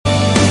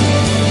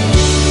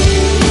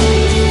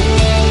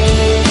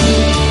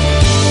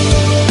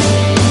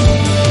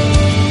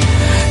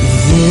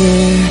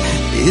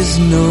is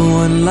no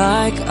one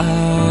like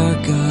our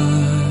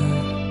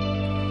God.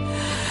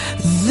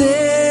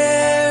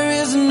 There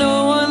is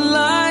no one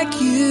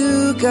like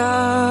you,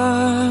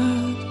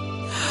 God.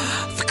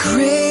 For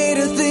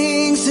greater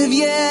things have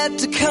yet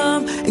to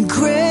come, and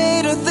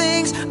greater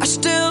things are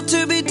still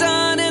to be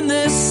done in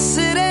this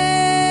city.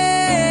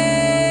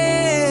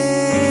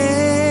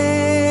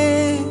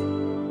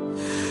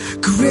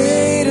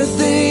 Greater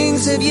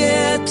things have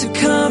yet to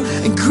come,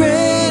 and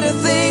greater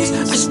things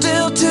are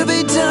still to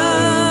be done.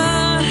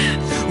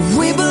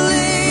 We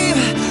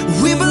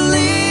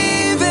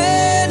believe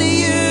in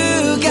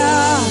you,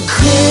 God.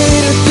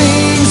 Greater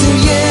things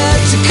have yet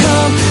to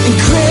come, and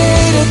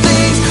greater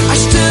things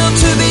are still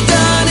to be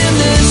done in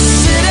this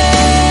city.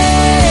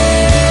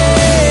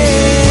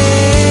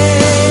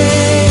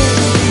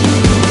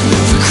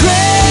 For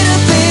greater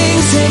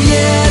things have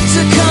yet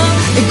to come,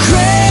 and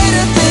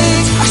greater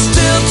things are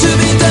still to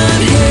be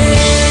done here.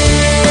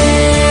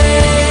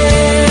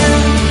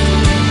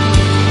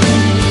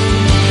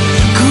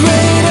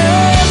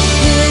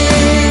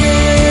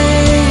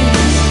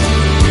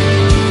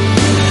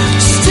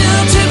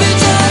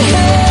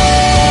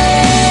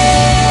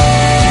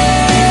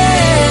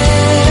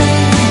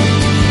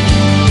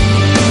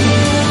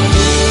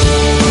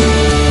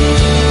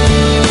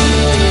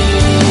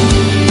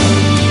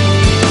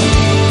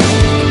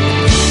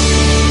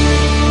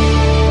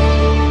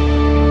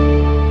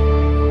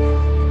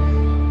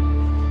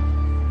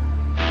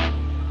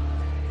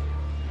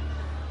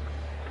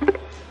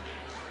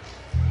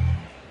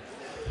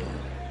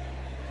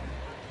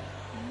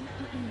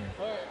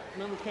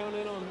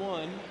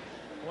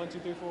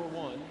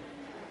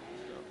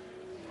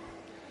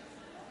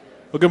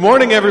 Well, good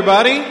morning,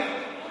 everybody.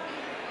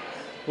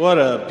 What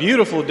a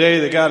beautiful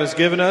day that God has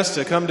given us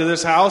to come to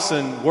this house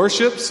and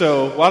worship.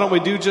 So why don't we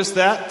do just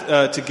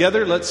that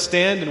together? Let's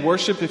stand and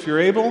worship if you're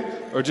able,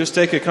 or just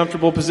take a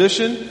comfortable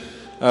position.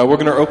 We're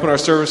going to open our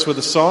service with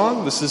a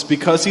song. This is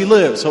Because He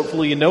Lives.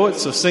 Hopefully you know it,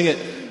 so sing it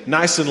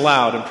nice and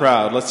loud and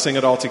proud. Let's sing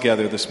it all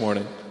together this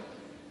morning.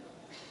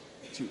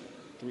 2,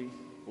 3,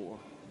 4,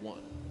 1.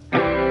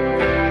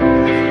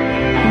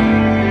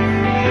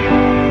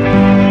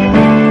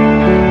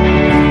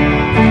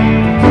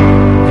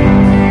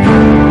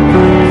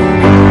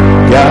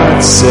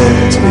 God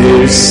sent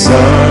His Son.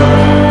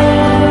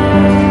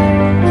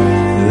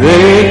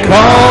 They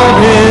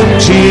called Him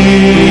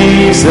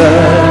Jesus.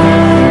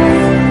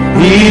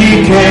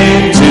 He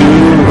came to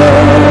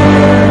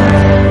love,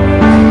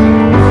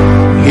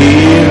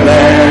 heal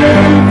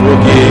and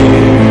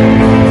forgive.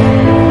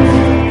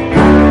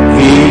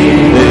 He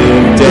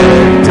lived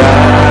and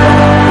died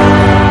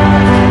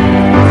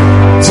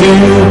to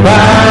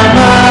buy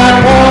my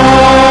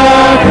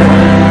pardon.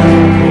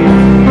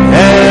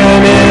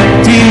 An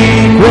empty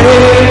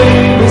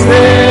grave is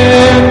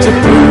there to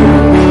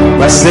prove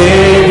my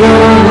Savior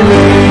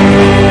lived.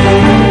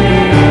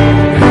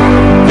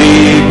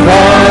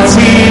 Because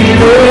He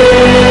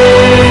lives,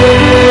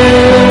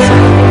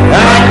 I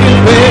can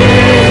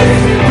face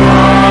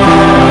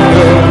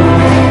tomorrow.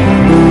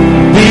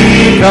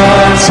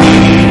 Because He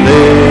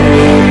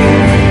lives,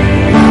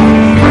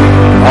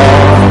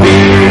 all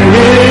fear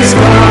is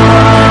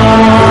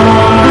gone.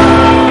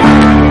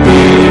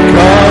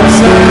 Because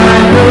I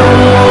know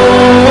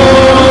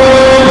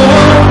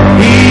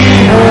He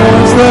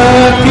holds the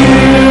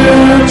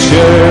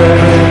future,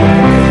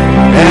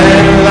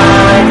 and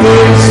life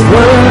is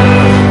worth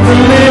the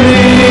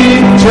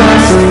living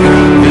just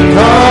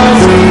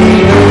because He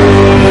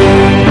lives.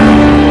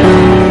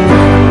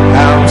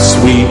 How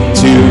sweet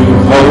to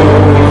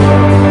hold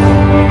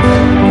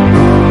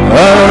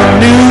a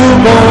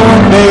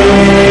newborn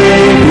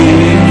baby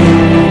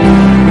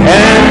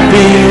and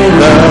feel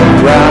the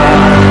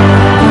pride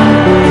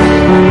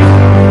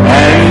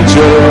and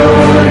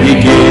joy He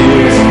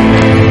gives,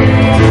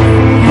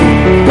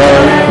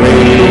 but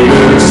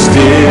greater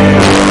still,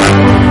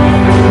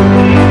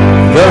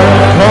 the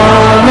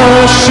calm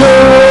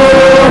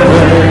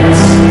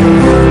assurance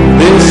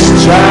this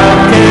child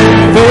can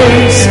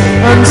face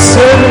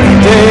uncertain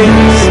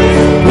days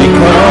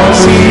because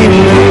He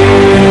lives.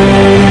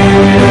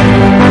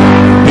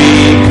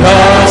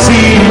 Because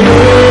He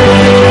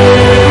lives,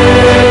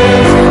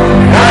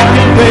 I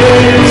can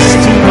face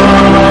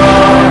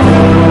tomorrow.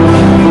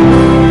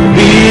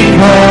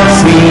 Because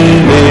He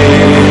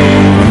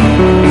lives,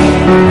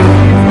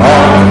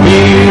 all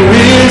fear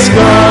is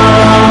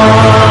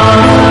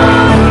gone.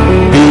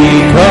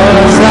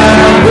 Because I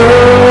know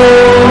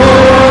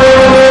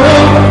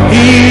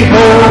He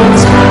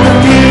holds my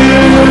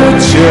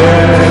future,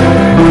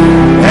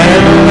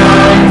 and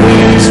life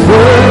is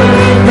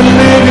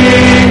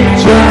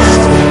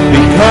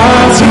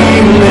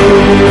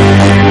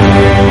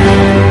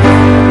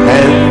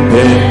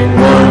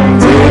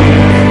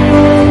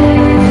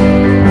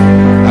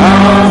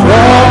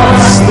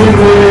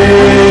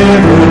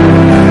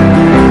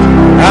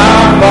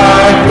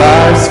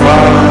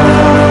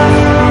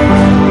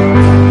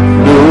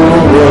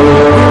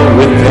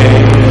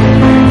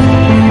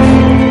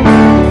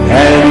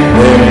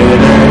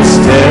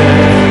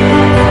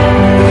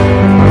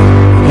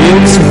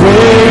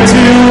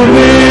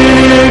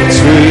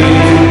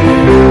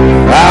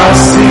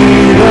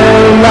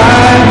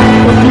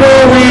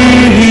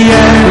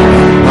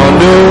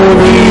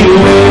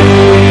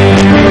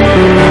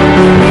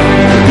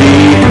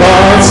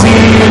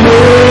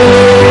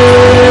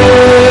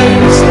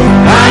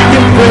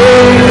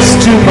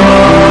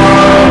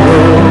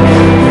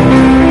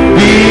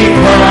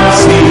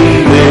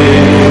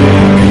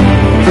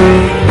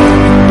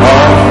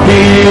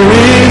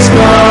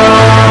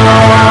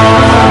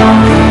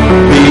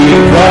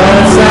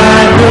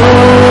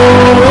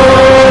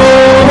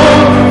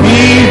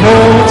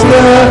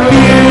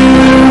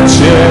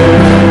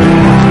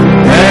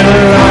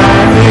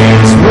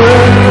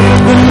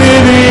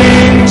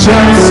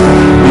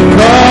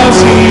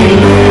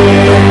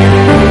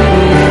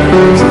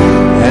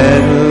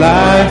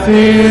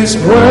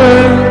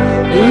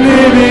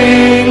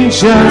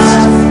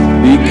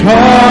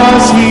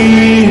because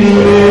he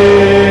lives.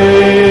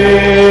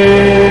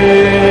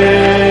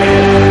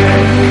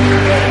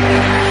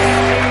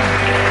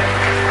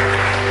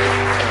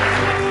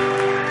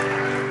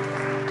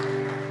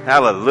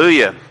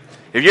 Hallelujah.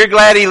 If you're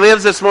glad he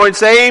lives this morning,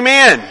 say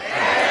amen.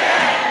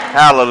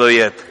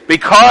 Hallelujah.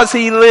 Because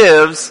he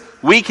lives,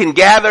 we can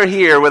gather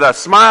here with a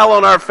smile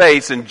on our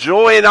face and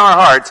joy in our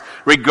hearts,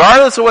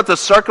 regardless of what the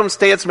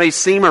circumstance may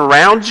seem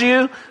around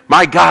you.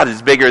 My God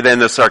is bigger than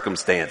the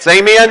circumstance.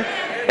 Amen?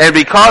 And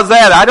because of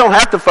that, I don't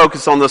have to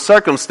focus on the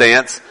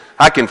circumstance.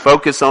 I can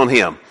focus on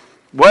him.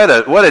 What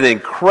an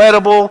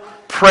incredible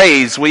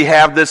praise we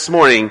have this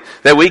morning,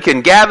 that we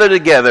can gather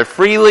together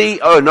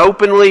freely and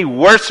openly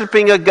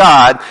worshiping a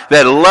God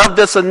that loved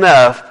us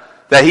enough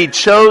that he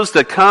chose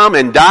to come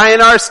and die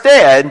in our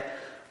stead.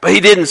 But he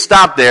didn't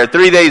stop there.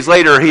 3 days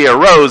later he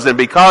arose, and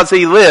because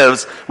he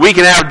lives, we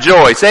can have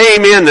joy. Say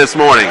amen this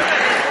morning.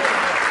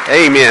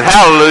 Amen.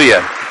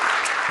 Hallelujah.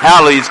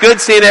 Hallelujah. It's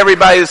good seeing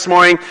everybody this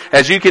morning.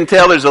 As you can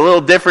tell, there's a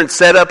little different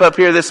setup up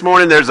here this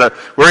morning.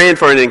 We're in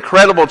for an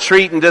incredible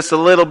treat in just a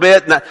little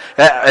bit.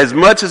 As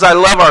much as I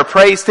love our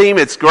praise team,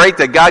 it's great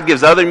that God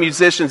gives other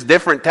musicians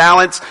different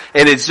talents,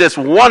 and it's just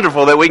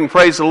wonderful that we can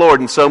praise the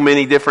Lord in so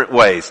many different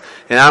ways.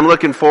 And I'm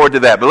looking forward to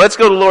that. But let's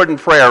go to the Lord in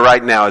prayer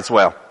right now as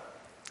well.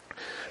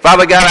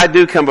 Father God, I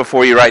do come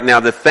before you right now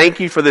to thank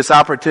you for this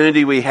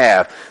opportunity we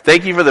have.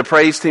 Thank you for the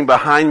praise team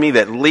behind me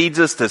that leads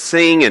us to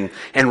sing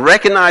and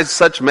recognize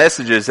such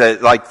messages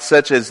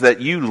such as that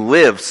you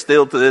live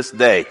still to this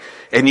day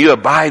and you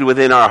abide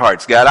within our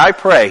hearts. God, I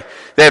pray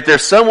that if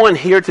there's someone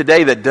here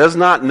today that does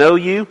not know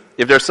you,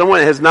 if there's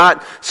someone that has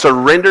not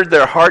surrendered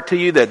their heart to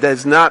you, that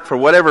does not, for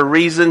whatever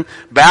reason,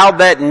 bowed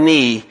that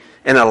knee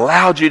and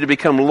allowed you to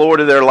become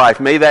Lord of their life,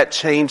 may that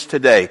change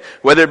today.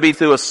 Whether it be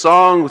through a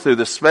song, through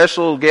the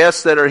special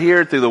guests that are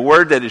here, through the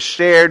word that is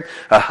shared,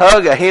 a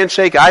hug, a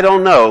handshake, I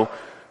don't know.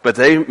 But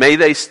may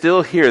they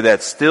still hear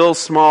that still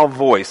small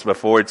voice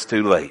before it's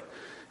too late.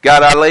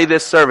 God, I lay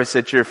this service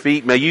at your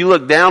feet. May you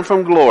look down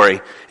from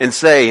glory and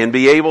say and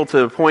be able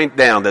to point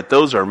down that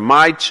those are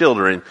my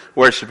children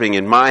worshiping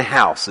in my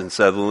house in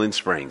Sutherland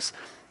Springs.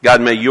 God,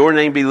 may your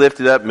name be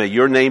lifted up. May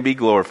your name be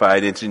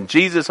glorified. It's in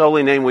Jesus'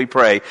 holy name we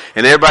pray.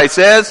 And everybody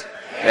says,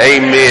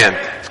 Amen.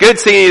 It's good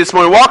seeing you this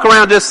morning. Walk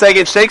around just a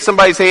second, shake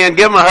somebody's hand,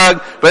 give them a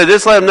hug, but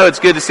just let them know it's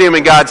good to see them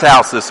in God's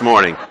house this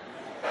morning.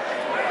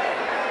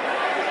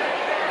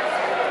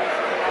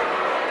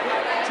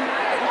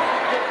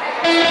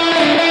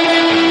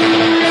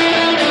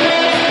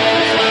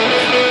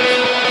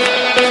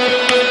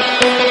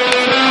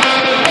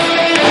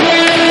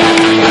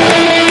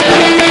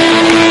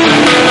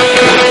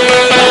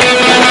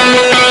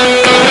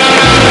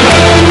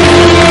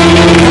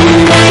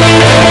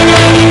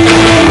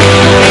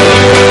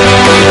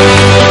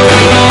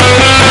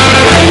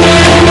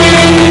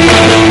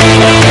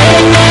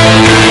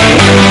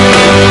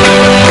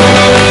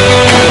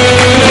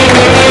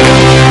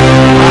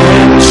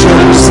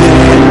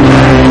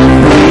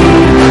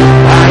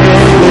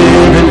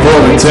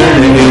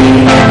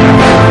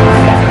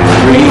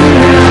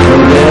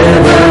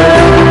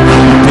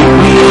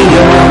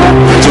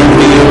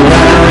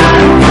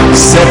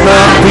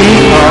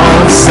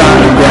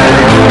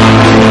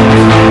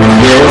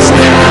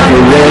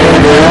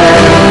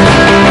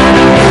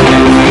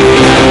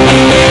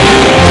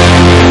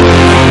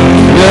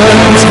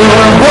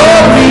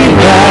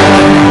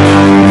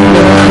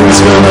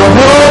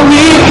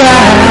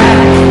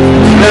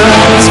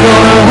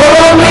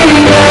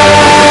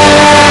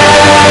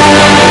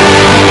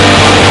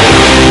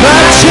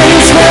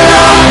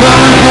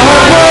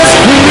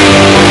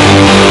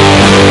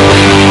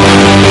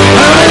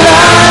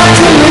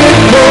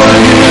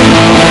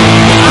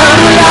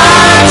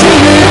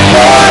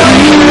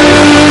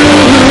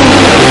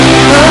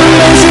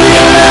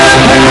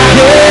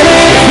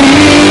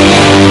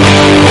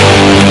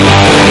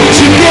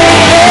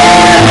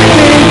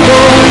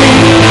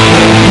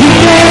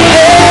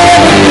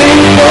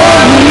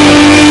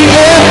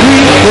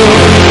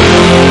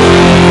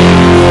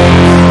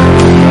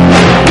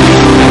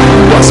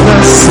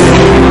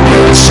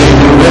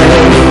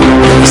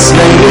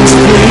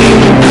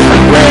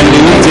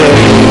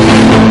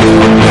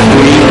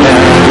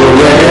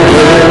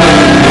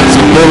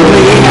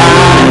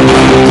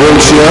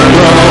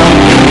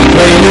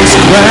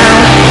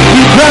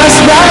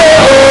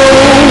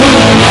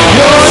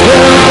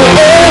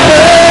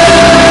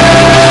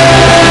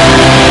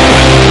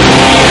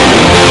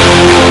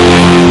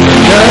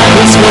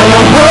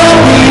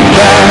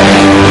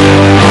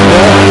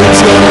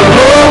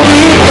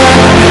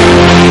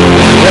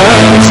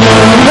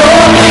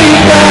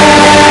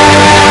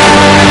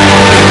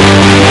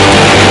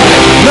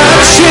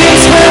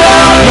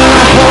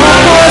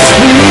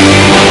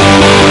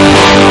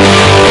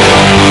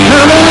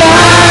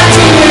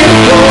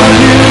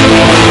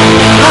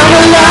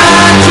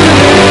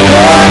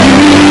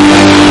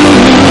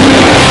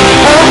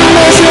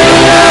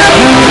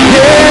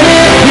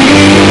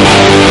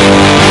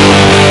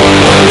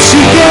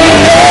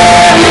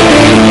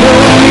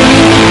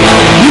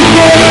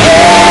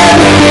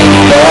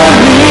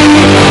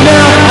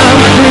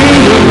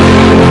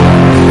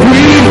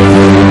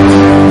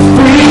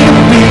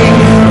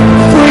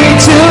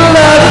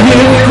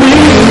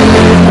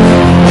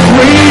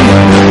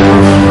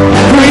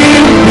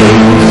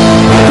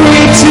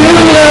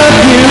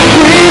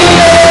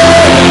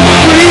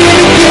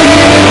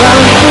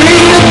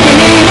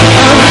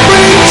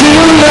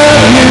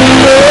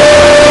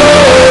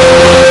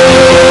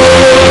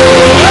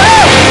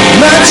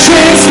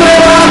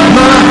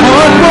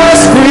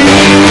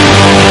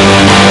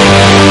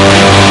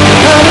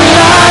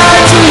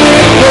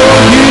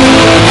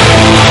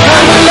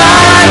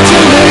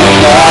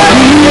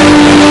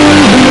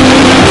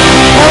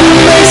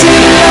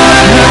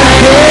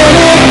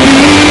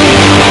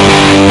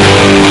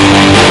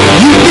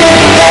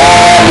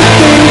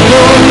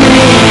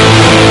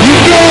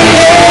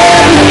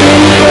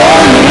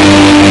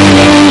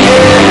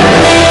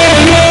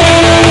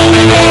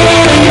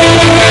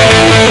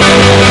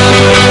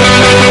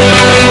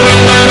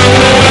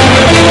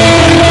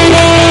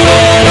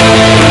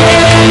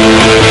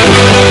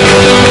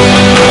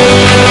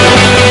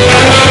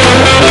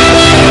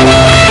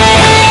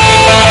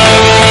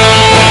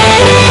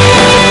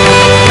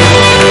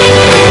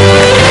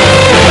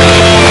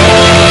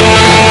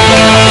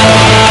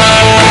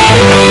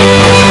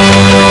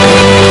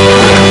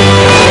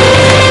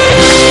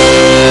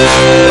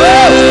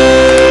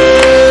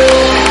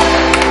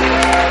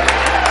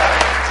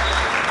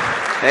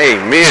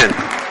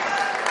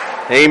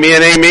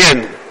 Amen,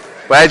 amen.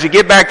 Well, as you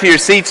get back to your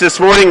seats this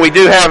morning, we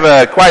do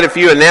have quite a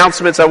few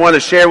announcements I want to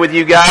share with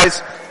you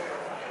guys.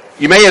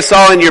 You may have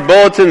saw in your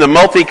bulletin the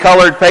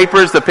multicolored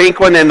papers, the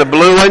pink one and the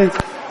blue one.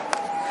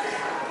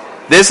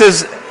 This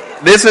is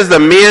the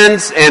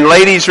men's and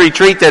ladies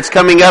retreat that's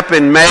coming up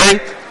in May.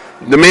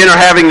 The men are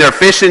having their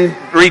fishing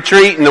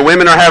retreat and the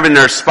women are having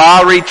their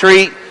spa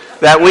retreat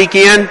that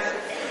weekend.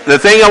 The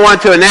thing I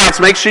want to announce,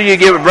 make sure you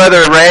give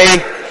Brother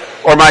Ray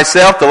or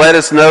myself to let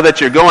us know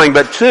that you're going.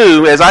 But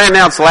two, as I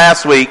announced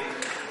last week,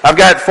 I've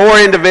got 4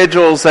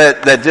 individuals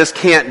that just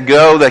can't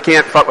go, that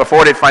can't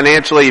afford it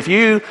financially. If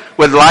you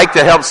would like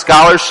to help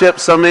scholarship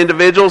some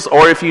individuals,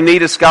 or if you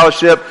need a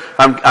scholarship,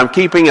 I'm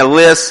keeping a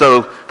list,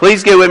 so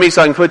please get with me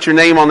so I can put your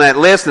name on that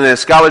list, and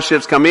as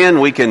scholarships come in,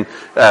 we can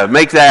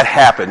make that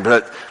happen.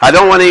 But I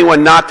don't want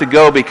anyone not to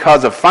go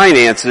because of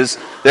finances.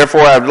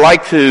 Therefore, I'd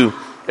like to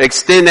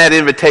extend that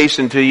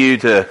invitation to you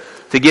to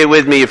get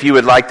with me if you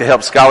would like to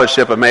help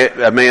scholarship a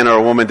man or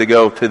a woman to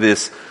go to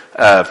this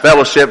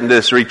fellowship and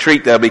this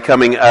retreat that'll be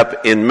coming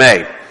up in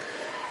May.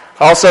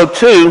 Also,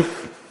 too,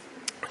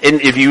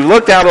 and if you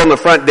looked out on the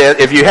front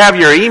desk, if you have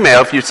your email,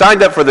 if you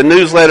signed up for the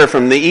newsletter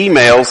from the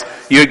emails,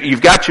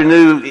 you've got your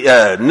new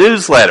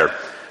newsletter.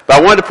 But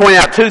I wanted to point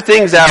out 2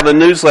 things out of the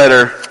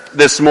newsletter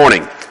this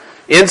morning.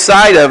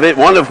 Inside of it,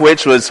 one of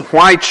which was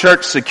why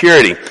church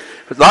security.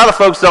 A lot of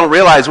folks don't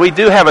realize we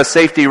do have a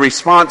safety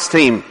response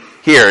team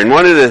here, and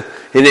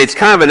it's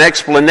kind of an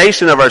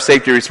explanation of our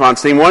safety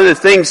response team. One of the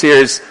things here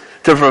is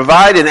to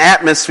provide an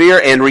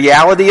atmosphere and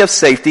reality of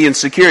safety and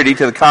security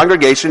to the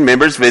congregation,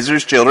 members,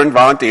 visitors, children,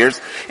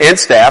 volunteers, and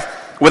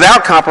staff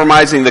without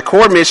compromising the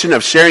core mission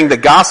of sharing the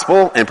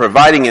gospel and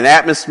providing an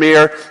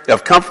atmosphere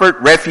of comfort,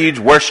 refuge,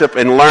 worship,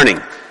 and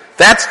learning.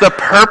 That's the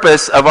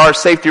purpose of our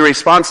safety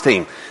response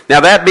team.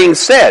 Now, that being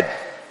said,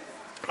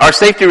 our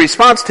safety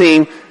response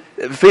team,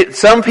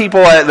 some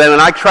people, when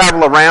I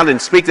travel around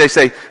and speak, they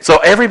say, so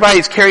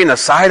everybody's carrying a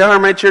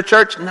sidearm at your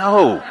church?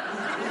 No.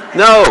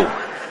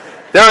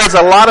 There is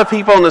a lot of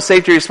people on the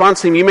safety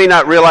response team you may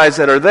not realize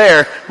that are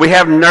there. We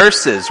have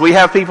nurses. We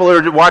have people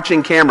who are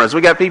watching cameras.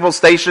 We got people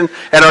stationed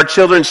at our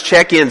children's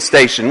check-in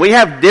station. We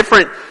have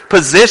different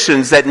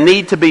positions that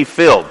need to be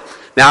filled.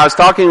 Now, I was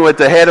talking with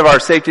the head of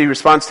our safety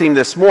response team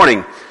this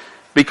morning.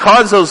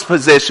 Because those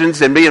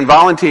positions and being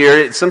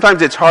volunteer,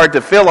 sometimes it's hard to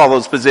fill all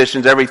those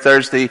positions every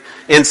Thursday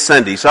and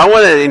Sunday. So I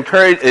want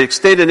to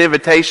extend an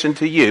invitation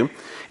to you.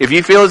 If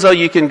you feel as though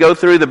you can go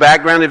through the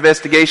background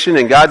investigation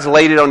and God's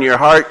laid it on your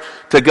heart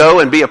to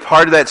go and be a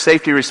part of that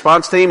safety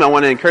response team, I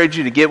want to encourage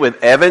you to get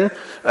with Evan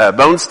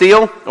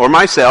Bonesteel or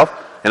myself,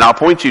 and I'll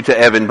point you to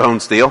Evan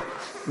Bonesteel.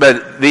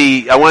 But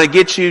I want to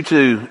get you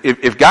to,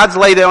 if God's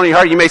laid it on your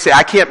heart, you may say,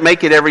 I can't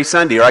make it every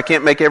Sunday or I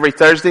can't make it every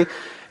Thursday.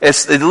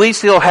 At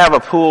least he'll have a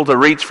pool to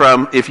reach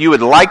from if you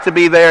would like to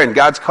be there and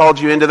God's called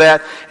you into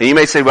that. And you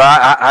may say, well,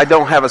 I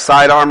don't have a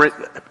sidearm.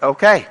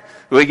 Okay.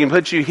 We can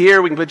put you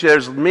here. We can put you,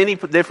 there's many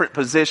different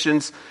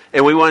positions.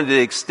 And we wanted to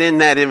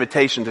extend that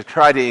invitation to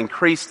try to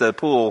increase the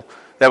pool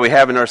that we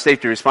have in our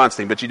safety response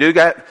team. But you do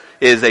got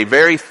is a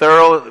very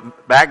thorough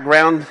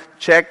background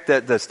check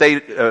that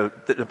the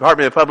the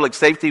Department of Public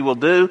Safety will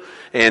do.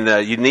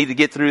 And you need to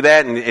get through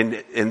that.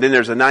 And then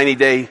there's a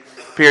 90-day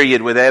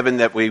period with Evan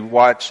that we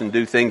watch and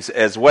do things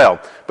as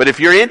well. But if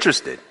you're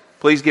interested,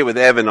 please get with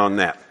Evan on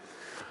that.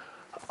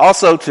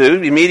 Also,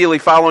 too, immediately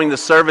following the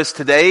service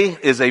today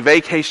is a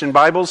Vacation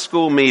Bible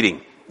School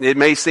meeting. It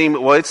may seem,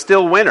 well, it's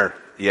still winter.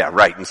 Yeah,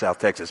 right, in South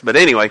Texas. But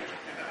anyway,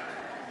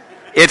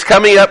 it's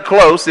coming up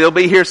close. It'll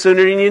be here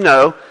sooner than you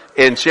know.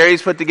 And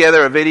Sherry's put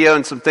together a video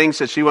and some things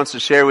that she wants to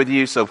share with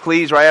you. So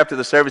please, right after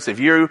the service, if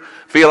you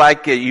feel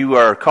like you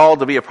are called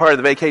to be a part of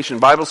the Vacation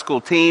Bible School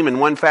team in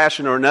one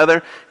fashion or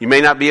another, you may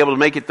not be able to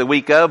make it the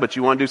week of, but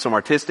you want to do some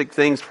artistic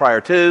things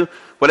prior to,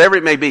 whatever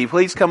it may be,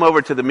 please come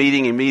over to the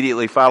meeting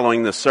immediately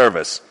following the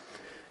service.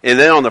 And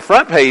then on the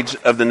front page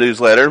of the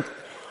newsletter,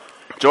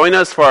 join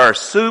us for our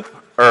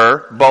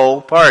Super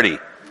Bowl party.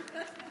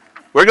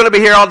 We're going to be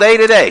here all day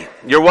today.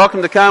 You're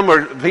welcome to come.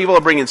 People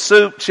are bringing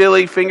soup,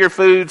 chili, finger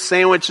food,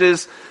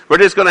 sandwiches. We're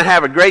just going to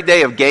have a great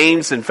day of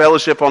games and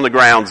fellowship on the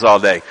grounds all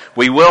day.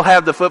 We will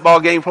have the football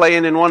game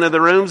playing in one of the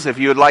rooms if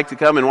you would like to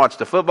come and watch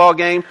the football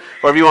game,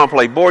 or if you want to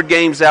play board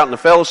games out in the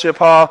fellowship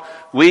hall.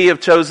 We have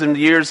chosen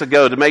years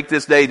ago to make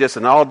this day just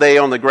an all day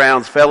on the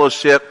grounds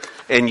fellowship.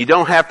 And you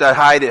don't have to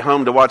hide at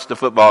home to watch the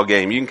football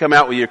game. You can come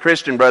out with your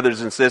Christian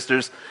brothers and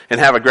sisters and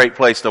have a great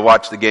place to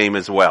watch the game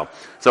as well.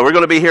 So we're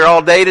going to be here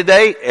all day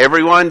today.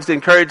 Everyone's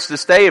encouraged to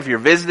stay. If you're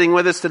visiting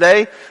with us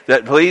today,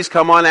 that please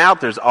come on out.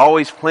 There's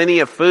always plenty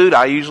of food.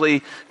 I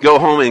usually go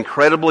home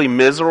incredibly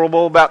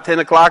miserable about 10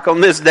 o'clock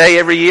on this day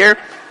every year.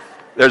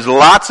 There's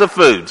lots of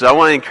food. So I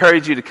want to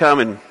encourage you to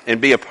come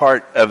and be a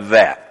part of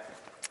that.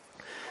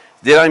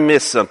 Did I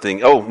miss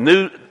something? Oh,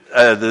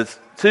 the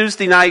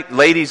Tuesday night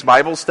ladies'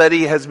 Bible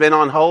study has been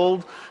on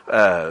hold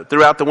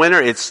throughout the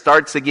winter. It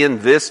starts again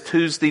this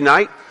Tuesday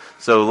night.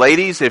 So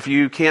ladies, if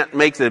you can't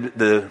make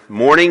the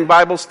morning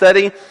Bible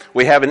study,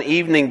 we have an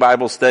evening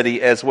Bible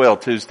study as well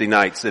Tuesday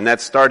nights. And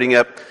that's starting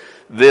up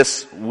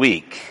this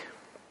week.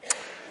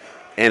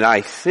 And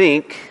I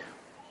think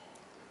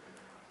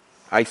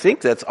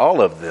that's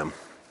all of them.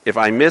 If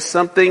I missed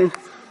something,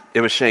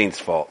 it was Shane's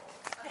fault.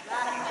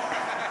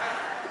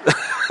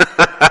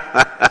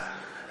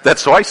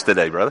 That's twice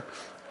today, brother.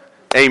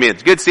 Amen.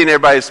 It's good seeing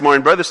everybody this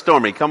morning. Brother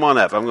Stormy, come on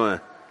up. I'm going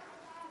to...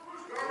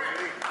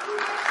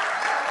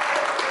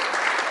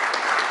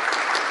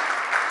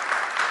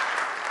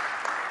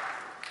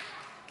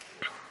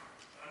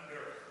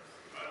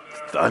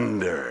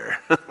 Thunder.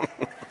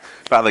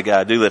 Father God,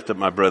 I do lift up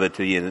my brother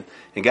to you.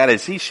 And God,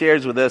 as he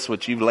shares with us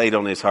what you've laid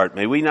on his heart,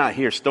 may we not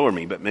hear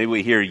Stormy, but may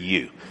we hear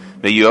you.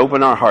 May you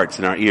open our hearts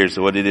and our ears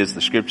to what it is the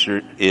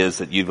scripture is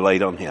that you've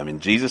laid on him. In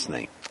Jesus'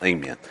 name,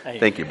 amen.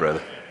 Thank you,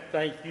 brother.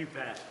 Thank you,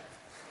 Pat.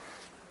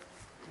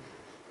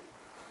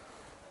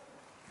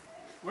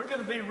 We're going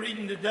to be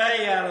reading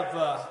today out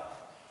of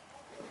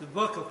the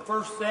book of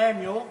 1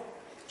 Samuel,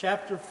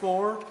 chapter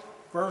 4,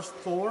 verse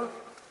 4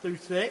 through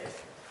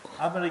 6.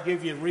 I'm going to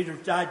give you a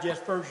Reader's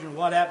Digest version of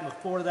what happened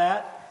before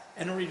that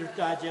and a Reader's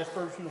Digest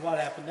version of what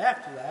happened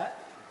after that.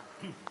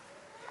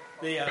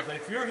 But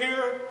if you're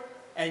here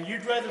and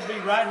you'd rather be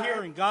right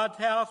here in God's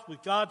house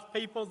with God's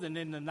people than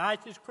in the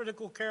nicest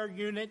critical care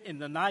unit in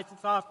the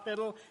nicest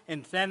hospital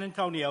in San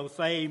Antonio,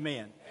 say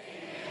amen.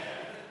 Amen.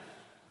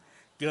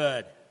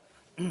 Good.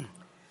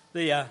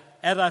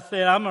 As I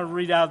said, I'm going to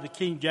read out of the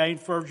King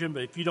James Version,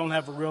 but if you don't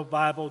have a real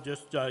Bible,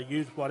 just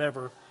use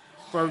whatever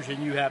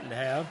version you happen to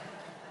have.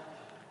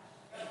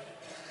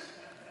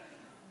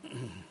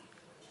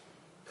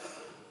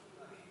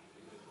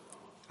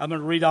 I'm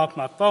going to read off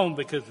my phone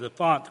because the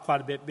font's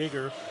quite a bit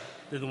bigger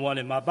than the one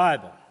in my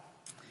Bible.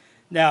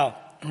 Now,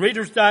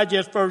 Reader's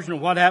Digest version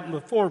of what happened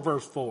before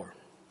verse 4.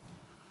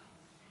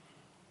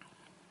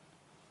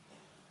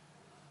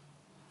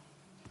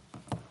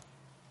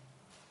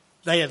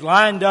 They had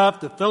lined up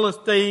the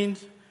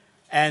Philistines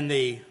and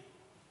the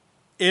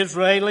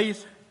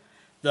Israelis.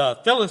 The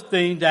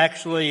Philistines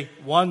actually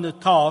won the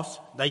toss.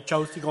 They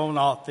chose to go on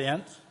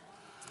offense.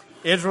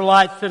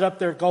 Israelites set up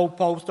their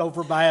goalpost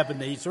over by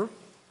Ebenezer.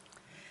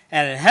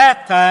 And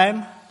at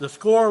halftime, the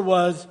score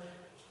was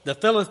the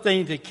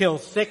Philistines had killed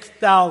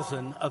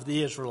 6,000 of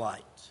the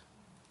Israelites.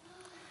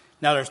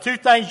 Now, there's two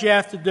things you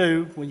have to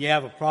do when you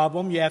have a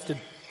problem. You have to,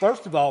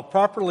 first of all,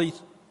 properly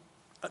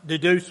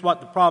deduce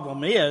what the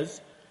problem is,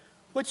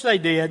 which they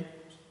did.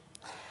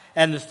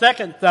 And the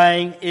second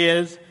thing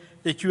is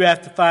that you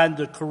have to find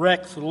the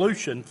correct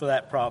solution for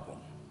that problem.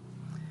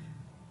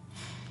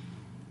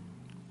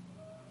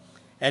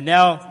 And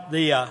now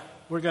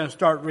we're going to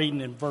start reading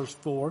in verse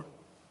 4.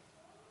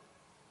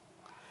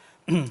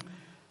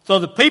 So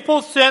the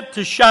people sent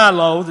to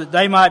Shiloh that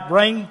they might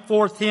bring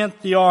forth hence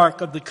the ark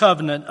of the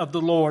covenant of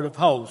the Lord of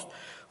hosts,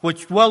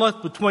 which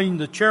dwelleth between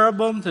the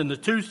cherubims, and the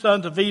two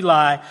sons of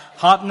Eli,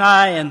 Hophni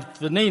and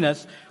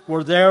Phinehas,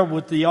 were there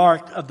with the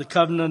ark of the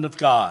covenant of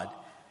God.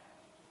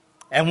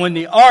 And when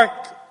the ark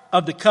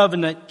of the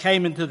covenant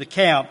came into the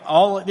camp,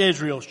 all of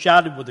Israel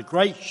shouted with a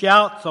great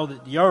shout, so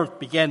that the earth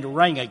began to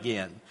ring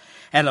again.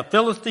 And the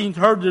Philistines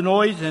heard the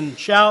noise and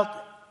shout.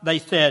 They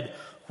said,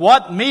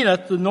 "What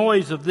meaneth the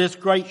noise of this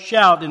great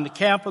shout in the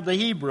camp of the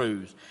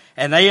Hebrews?"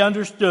 And they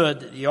understood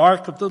that the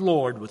ark of the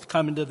Lord was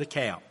coming to the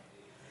camp.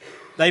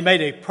 They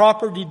made a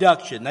proper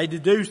deduction. They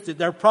deduced that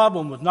their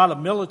problem was not a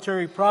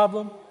military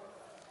problem.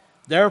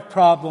 Their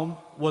problem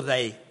was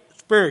a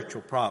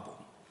spiritual problem.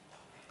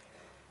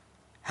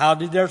 How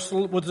was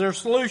their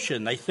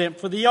solution? They sent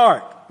for the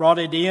ark, brought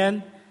it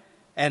in,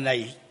 and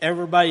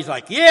everybody's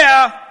like,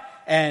 yeah.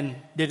 And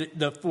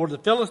were the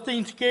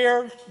Philistines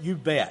scared? You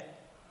bet.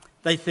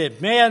 They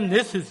said, man,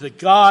 this is the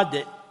God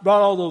that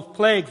brought all those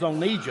plagues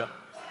on Egypt.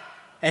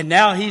 And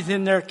now he's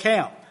in their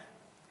camp.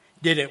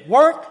 Did it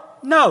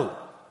work? No.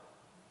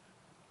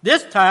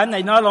 This time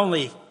they not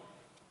only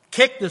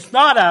kicked the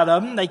snot out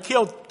of them, they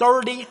killed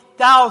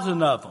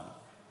 30,000 of them,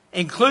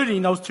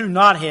 including those two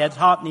knotheads,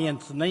 Hophni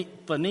and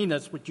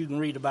Phinehas, which you can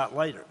read about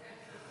later.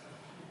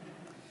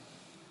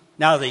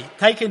 Now they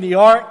taken the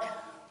ark.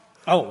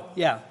 Oh,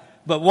 yeah.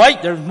 But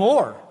wait, there's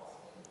more.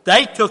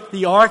 They took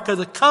the ark of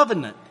the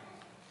covenant,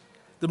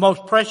 the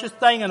most precious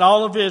thing in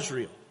all of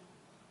Israel.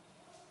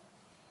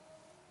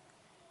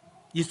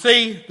 You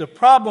see, the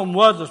problem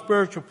was a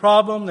spiritual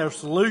problem, their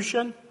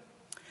solution.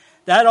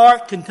 That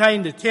ark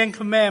contained the 10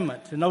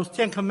 Commandments, and those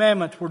 10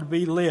 Commandments were to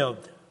be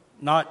lived,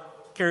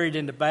 not carried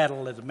into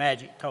battle as a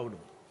magic totem.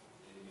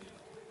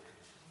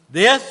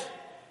 This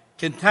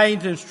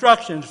contains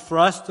instructions for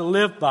us to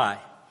live by.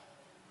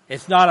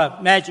 It's not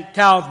a magic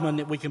talisman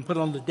that we can put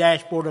on the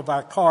dashboard of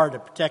our car to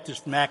protect us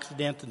from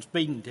accidents and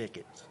speeding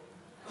tickets.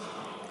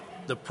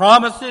 The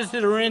promises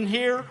that are in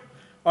here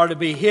are to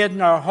be hid in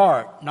our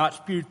heart, not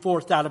spewed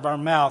forth out of our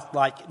mouth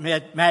like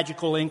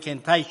magical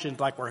incantations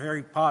like we're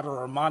Harry Potter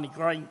or Hermione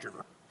Granger.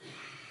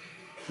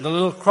 The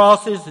little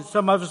crosses that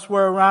some of us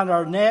wear around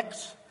our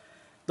necks,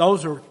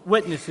 those are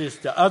witnesses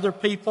to other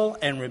people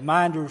and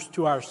reminders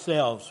to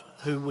ourselves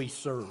who we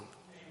serve.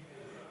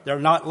 They're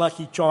not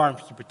lucky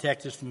charms to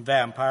protect us from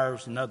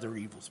vampires and other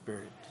evil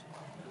spirits.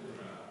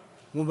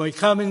 When we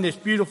come in this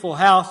beautiful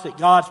house that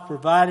God's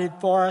provided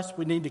for us,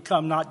 we need to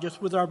come not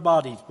just with our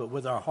bodies, but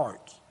with our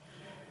hearts.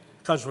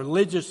 Because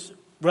religious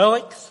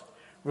relics,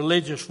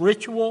 religious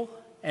ritual,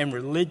 and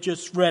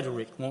religious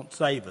rhetoric won't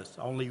save us.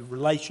 Only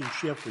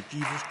relationship with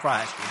Jesus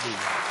Christ will do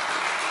that.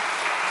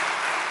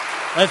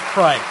 Let's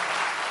pray.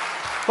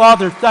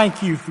 Father,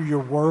 thank you for your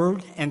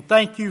word, and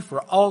thank you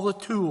for all the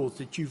tools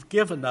that you've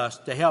given us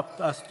to help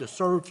us to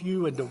serve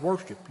you and to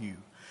worship you.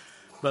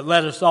 But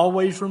let us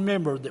always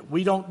remember that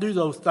we don't do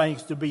those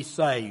things to be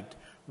saved.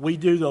 We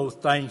do those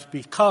things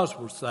because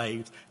we're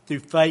saved through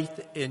faith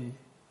in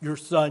your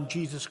Son,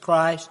 Jesus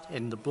Christ,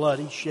 and the blood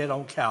he shed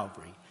on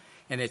Calvary.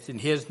 And it's in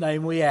his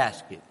name we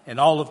ask it. And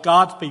all of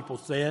God's people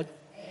said,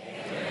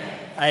 Amen.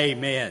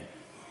 Amen.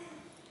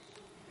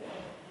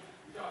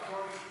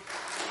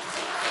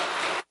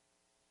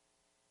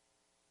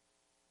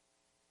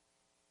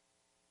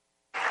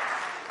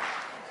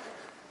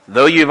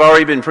 Though you've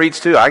already been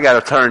preached to, I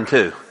got a turn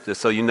too, just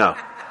so you know.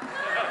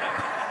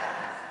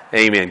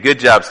 Amen. Good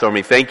job,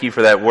 Stormy. Thank you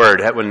for that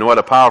word. What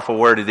a powerful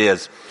word it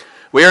is.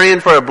 We are in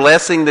for a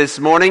blessing this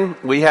morning.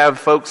 We have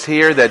folks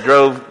here that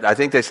drove, I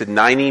think they said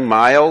 90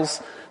 miles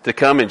to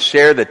come and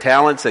share the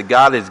talents that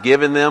God has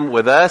given them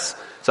with us.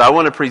 So I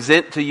want to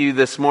present to you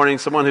this morning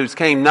someone who's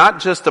came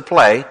not just to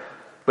play,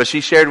 but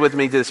she shared with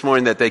me this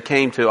morning that they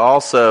came to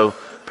also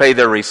pay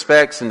their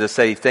respects and to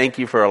say thank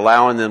you for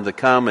allowing them to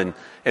come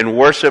and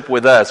worship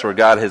with us where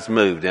God has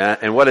moved.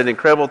 And what an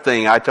incredible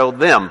thing. I told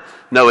them,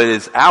 no, it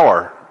is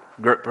our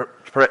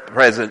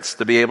presence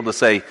to be able to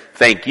say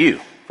thank you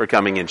for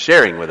coming and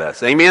sharing with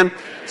us. Amen?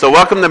 So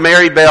welcome the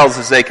Mary Bells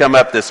as they come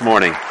up this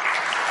morning.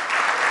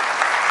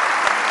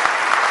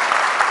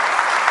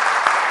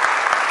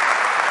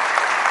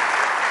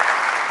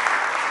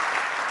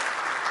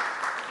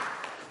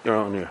 You're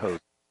on your hose.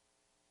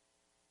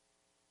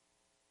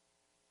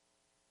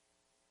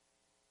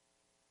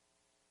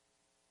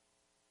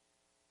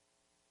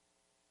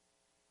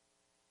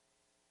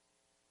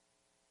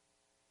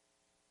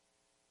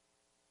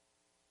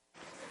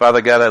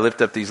 Father God, I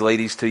lift up these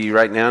ladies to you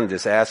right now and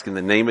just ask in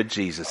the name of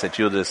Jesus that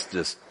you'll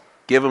just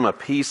give them a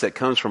peace that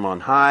comes from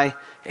on high.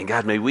 And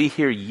God, may we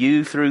hear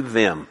you through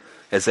them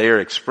as they are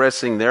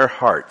expressing their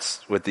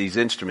hearts with these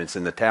instruments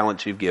and the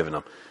talents you've given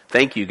them.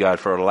 Thank you, God,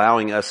 for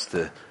allowing us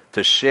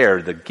to share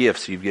the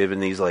gifts you've given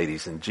these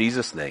ladies. In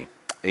Jesus' name,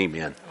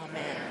 amen.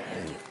 Amen.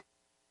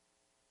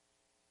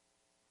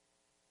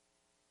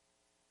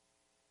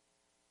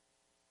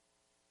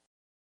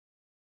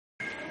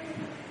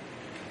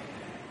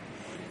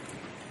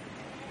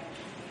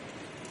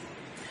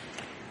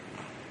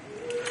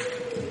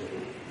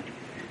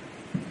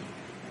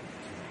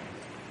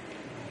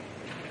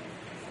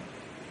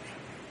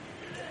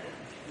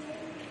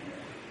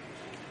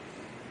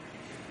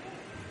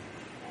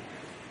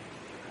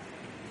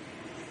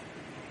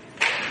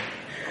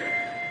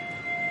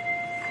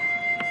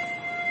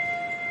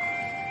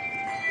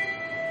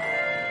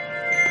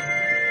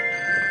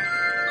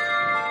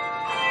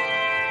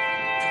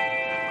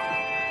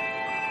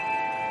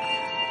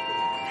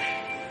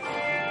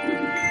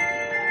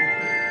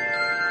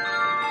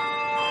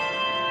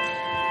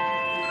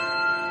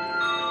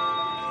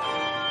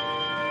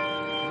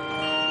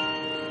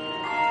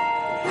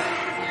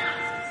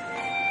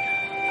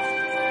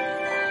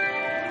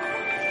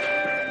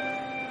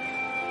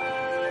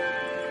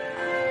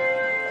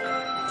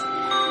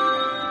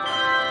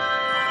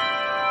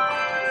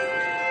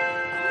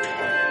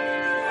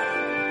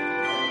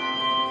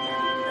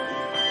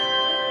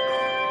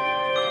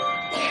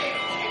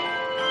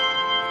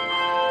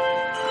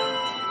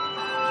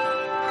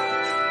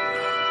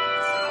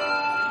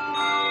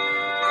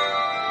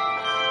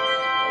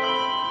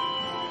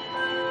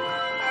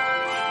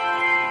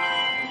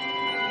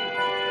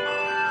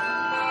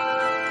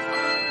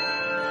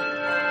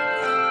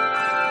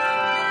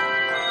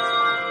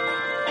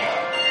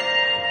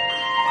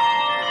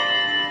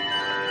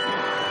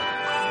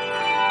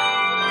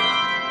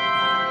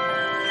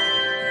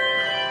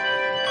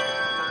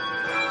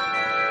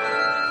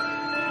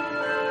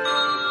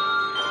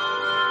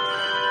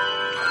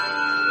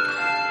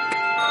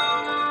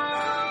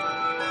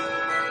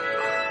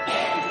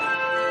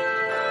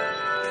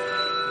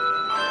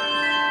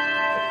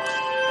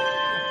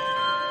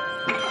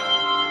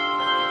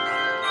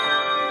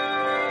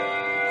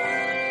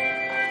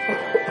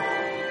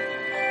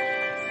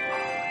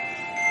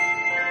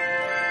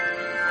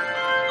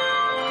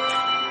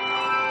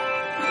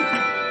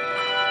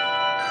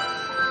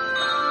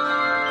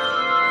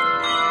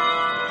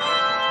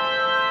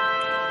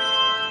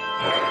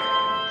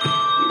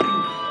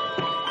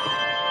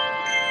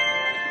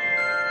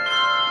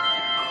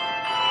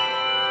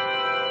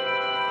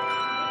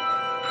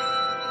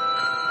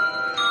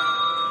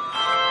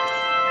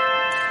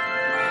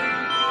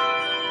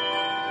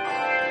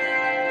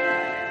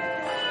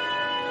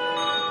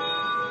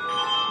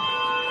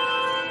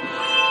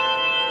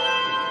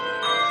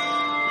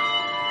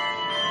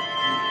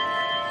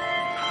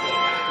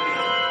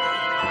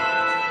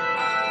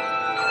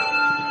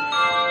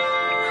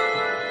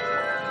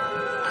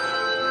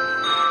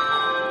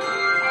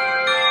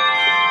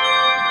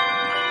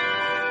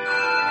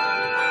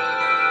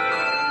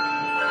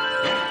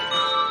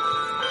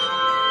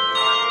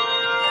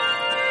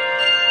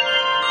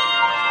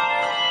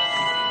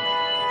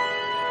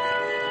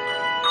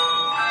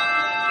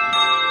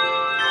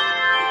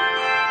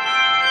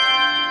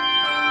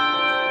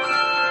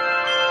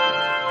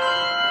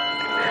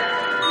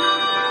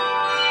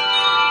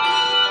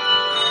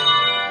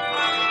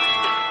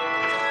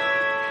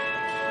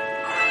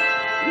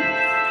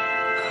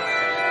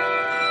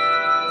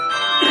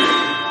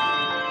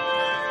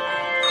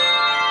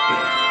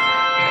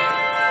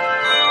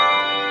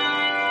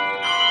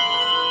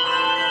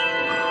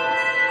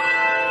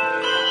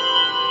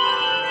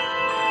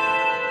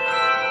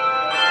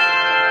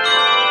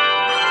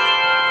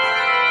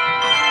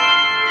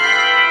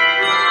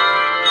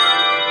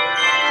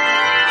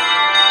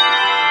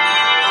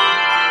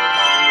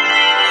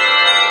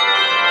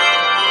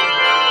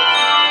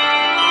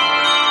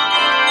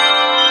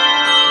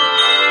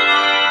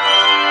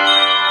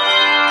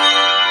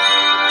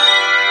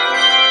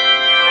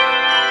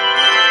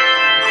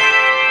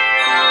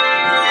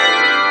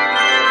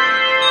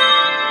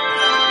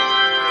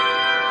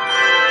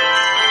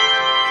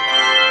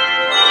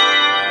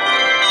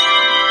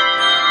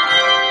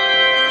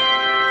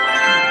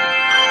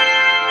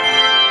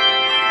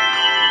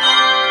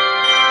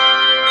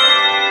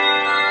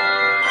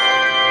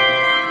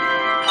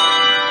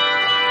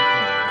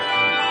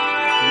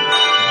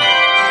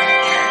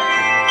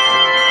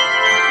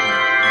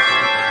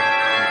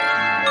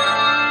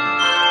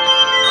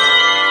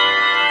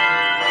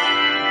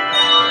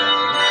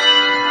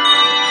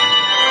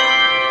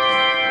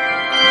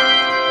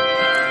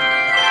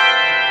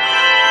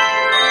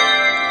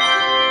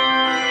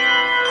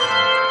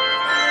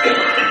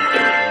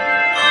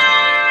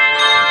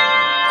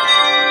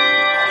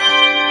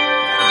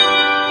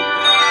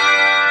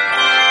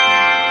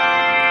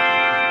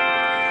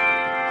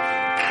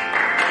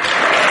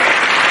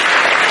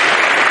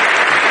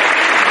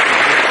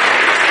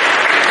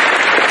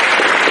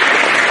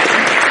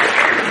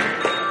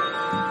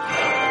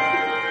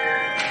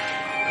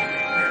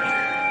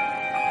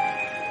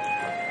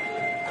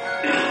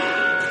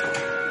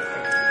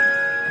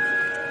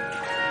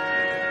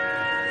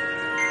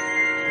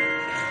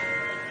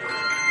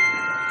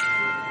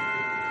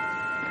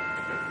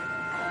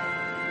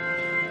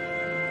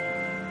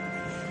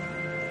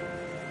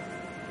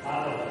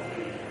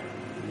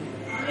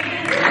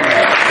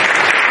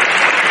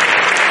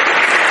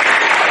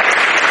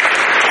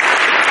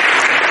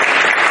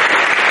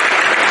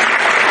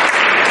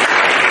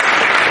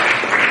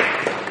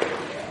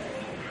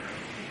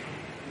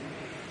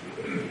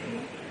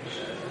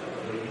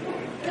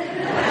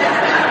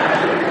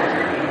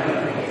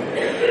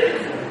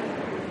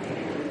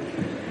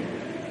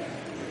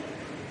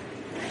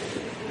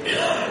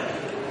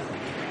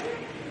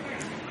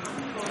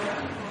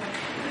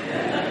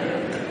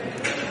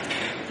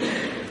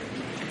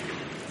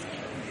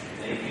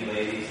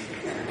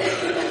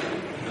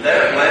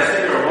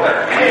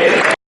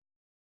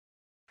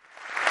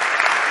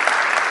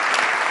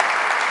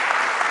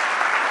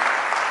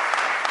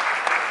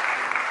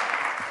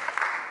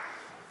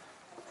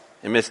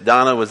 And Miss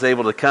Donna was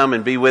able to come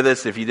and be with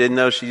us. If you didn't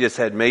know, she just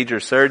had major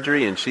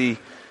surgery, and she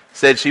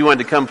said she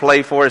wanted to come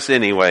play for us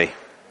anyway.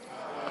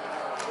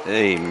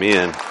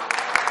 Amen.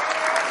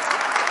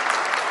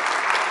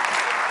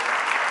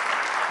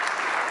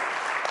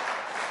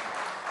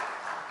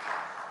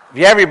 If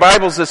you have your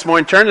Bibles this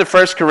morning, turn to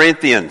 1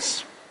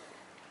 Corinthians.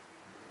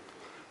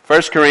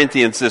 1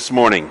 Corinthians this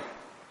morning.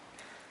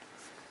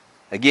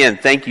 Again,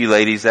 thank you,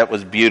 ladies. That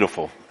was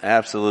beautiful.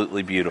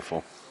 Absolutely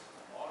beautiful.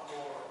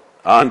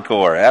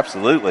 Encore.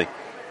 Absolutely.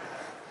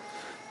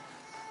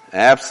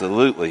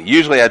 Absolutely.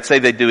 Usually I'd say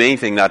they'd do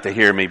anything not to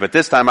hear me, but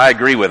this time I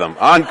agree with them.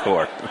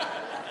 Encore.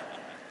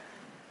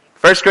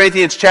 1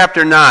 Corinthians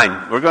chapter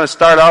 9. We're going to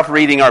start off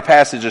reading our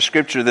passage of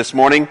Scripture this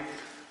morning.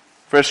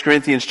 1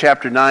 Corinthians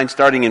chapter 9,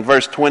 starting in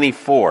verse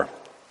 24.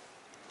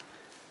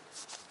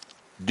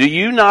 Do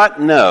you not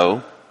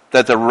know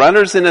that the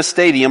runners in a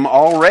stadium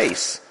all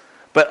race,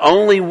 but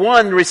only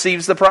one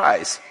receives the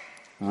prize?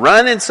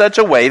 Run in such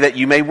a way that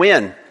you may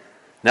win.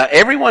 Now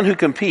everyone who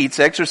competes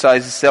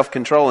exercises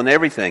self-control in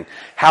everything.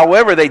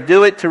 However, they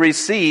do it to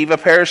receive a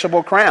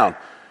perishable crown,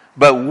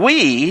 but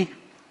we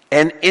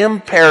an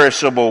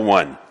imperishable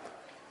one.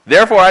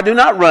 Therefore I do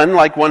not run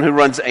like one who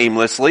runs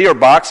aimlessly, or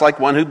box like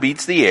one who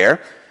beats the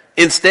air.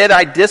 Instead,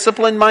 I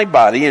discipline my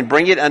body and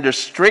bring it under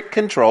strict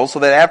control so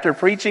that after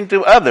preaching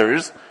to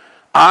others,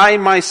 I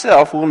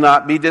myself will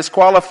not be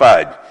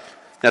disqualified.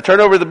 Now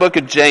turn over to the book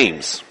of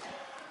James.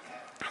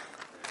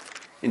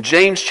 In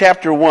James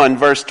chapter 1,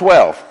 verse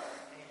 12.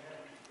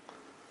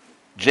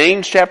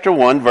 James chapter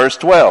 1, verse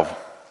 12.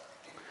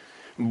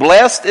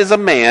 Blessed is a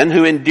man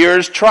who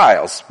endures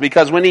trials,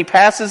 because when he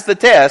passes the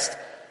test,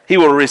 he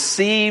will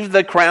receive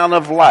the crown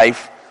of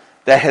life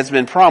that has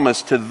been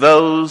promised to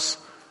those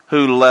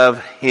who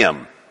love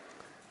him.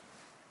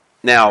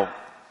 Now,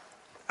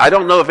 I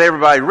don't know if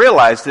everybody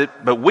realized it,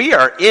 but we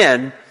are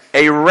in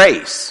a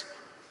race.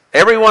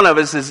 Every one of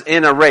us is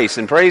in a race,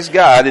 and praise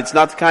God, it's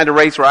not the kind of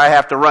race where I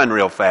have to run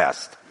real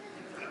fast.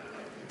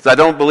 So I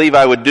don't believe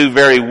I would do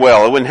very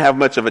well. I wouldn't have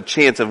much of a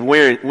chance of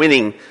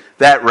winning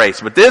that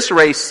race. But this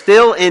race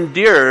still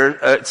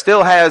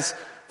still has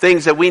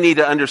things that we need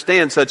to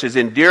understand, such as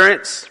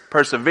endurance,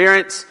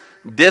 perseverance,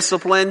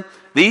 discipline.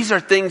 These are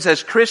things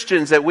as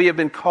Christians that we have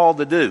been called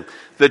to do.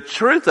 The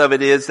truth of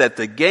it is that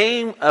the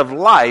game of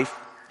life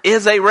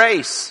is a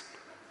race.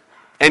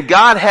 And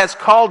God has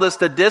called us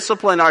to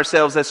discipline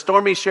ourselves, as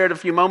Stormy shared a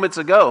few moments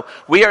ago.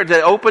 We are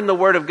to open the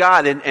Word of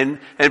God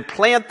and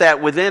plant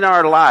that within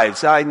our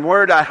lives. Thy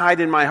word I hide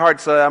in my heart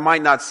so that I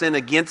might not sin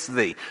against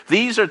thee.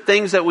 These are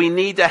things that we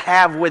need to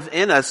have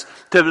within us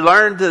to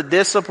learn to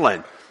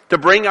discipline, to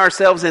bring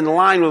ourselves in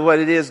line with what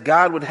it is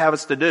God would have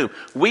us to do.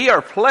 We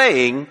are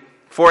playing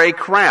for a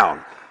crown.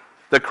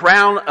 The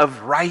crown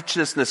of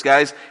righteousness,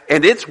 guys.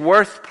 And it's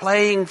worth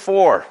playing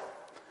for.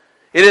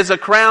 It is a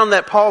crown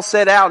that Paul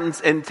set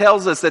out and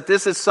tells us that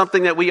this is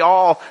something that we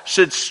all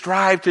should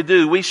strive to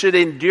do. We should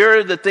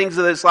endure the things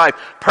of this life.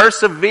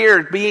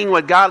 Persevere being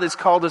what God has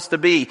called us to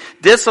be.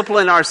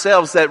 Discipline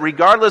ourselves that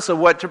regardless of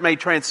what may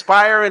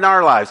transpire in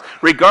our lives,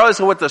 regardless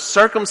of what the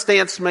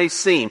circumstance may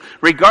seem,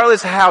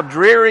 regardless of how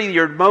dreary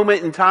your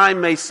moment in time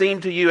may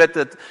seem to you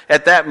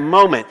at that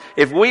moment,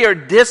 if we are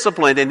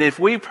disciplined and if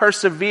we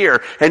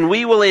persevere and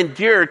we will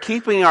endure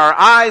keeping our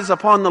eyes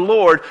upon the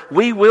Lord,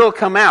 we will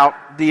come out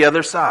the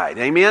other side.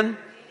 Amen?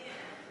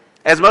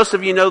 As most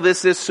of you know,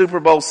 this is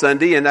Super Bowl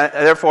Sunday, and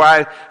therefore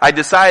I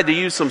decided to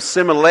use some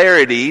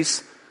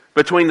similarities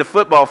between the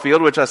football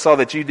field, which I saw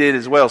that you did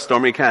as well,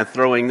 Stormy, kind of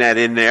throwing that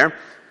in there.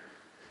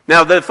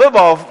 Now, the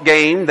football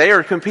game, they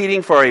are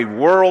competing for a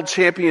world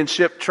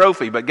championship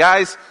trophy. But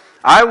guys,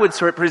 I would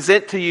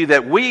present to you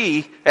that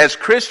we, as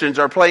Christians,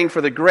 are playing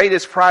for the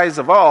greatest prize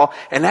of all,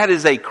 and that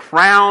is a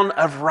crown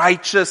of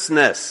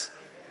righteousness.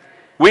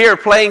 We are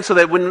playing so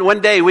that one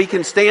day we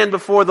can stand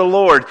before the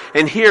Lord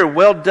and hear,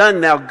 well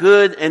done, thou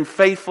good and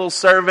faithful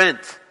servant.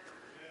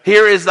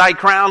 Here is thy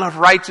crown of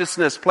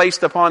righteousness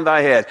placed upon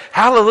thy head.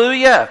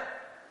 Hallelujah.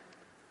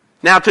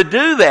 Now to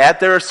do that,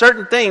 there are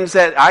certain things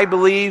that I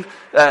believe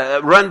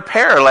run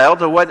parallel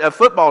to what a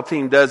football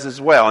team does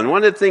as well. And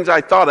one of the things I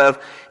thought of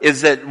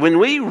is that when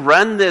we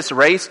run this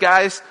race,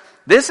 guys,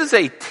 this is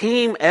a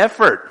team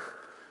effort.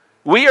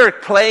 We are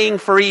playing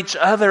for each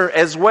other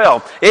as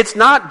well. It's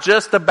not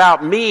just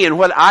about me and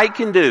what I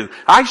can do.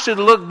 I should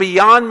look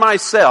beyond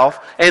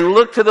myself and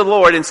look to the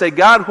Lord and say,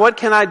 God, what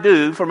can I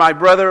do for my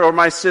brother or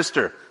my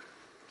sister?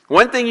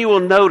 One thing you will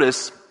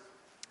notice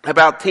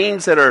about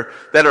teams that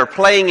are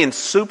playing in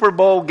Super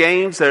Bowl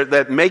games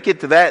that make it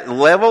to that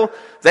level,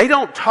 they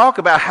don't talk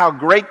about how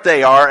great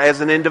they are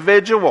as an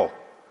individual.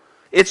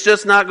 It's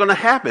just not going to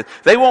happen.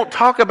 They won't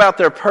talk about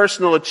their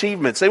personal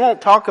achievements. They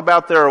won't talk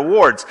about their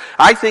awards.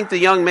 I think the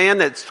young man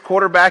that's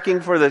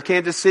quarterbacking for the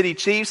Kansas City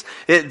Chiefs,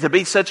 to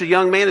be such a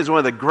young man, is one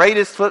of the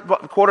greatest football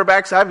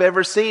quarterbacks I've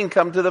ever seen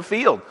come to the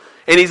field.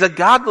 And he's a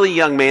godly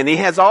young man. He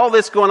has all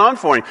this going on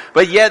for him.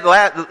 But yet,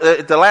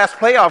 at the last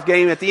playoff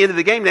game, at the end of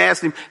the game, they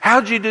asked him,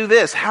 how'd you do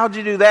this? How'd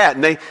you do that?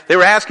 And they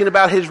were asking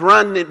about his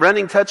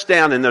running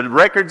touchdown and the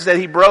records that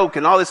he broke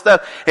and all this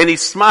stuff. And he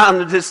smiled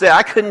and just said,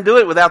 I couldn't do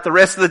it without the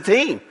rest of the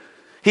team.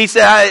 He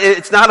said,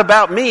 it's not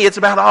about me, it's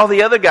about all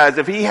the other guys.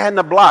 If he hadn't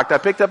have blocked, I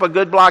picked up a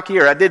good block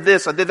here, I did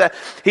this, I did that.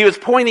 He was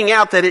pointing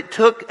out that it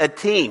took a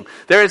team.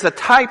 There is a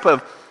type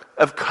of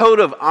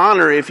code of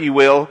honor, if you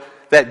will,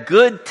 that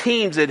good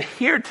teams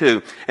adhere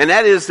to. And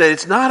that is that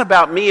it's not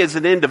about me as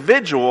an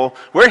individual.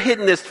 We're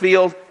hitting this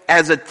field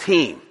as a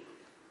team.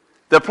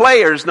 The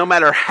players, no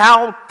matter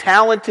how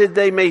talented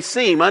they may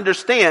seem,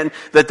 understand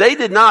that they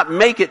did not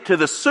make it to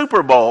the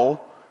Super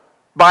Bowl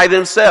by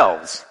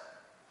themselves.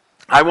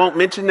 I won't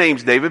mention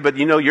names, David, but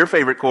you know your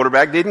favorite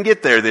quarterback didn't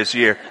get there this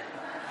year.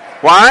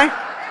 Why?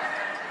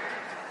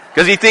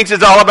 Because he thinks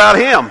it's all about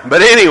him.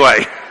 But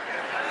anyway.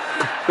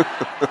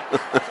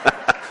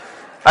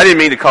 I didn't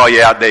mean to call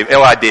you out, Dave.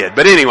 Oh, I did.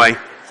 But anyway.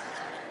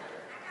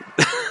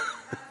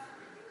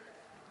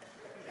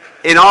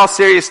 In all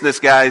seriousness,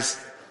 guys,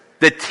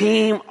 the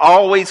team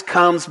always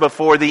comes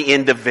before the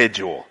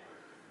individual.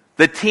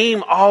 The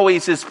team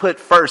always is put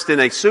first in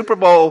a Super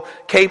Bowl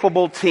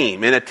capable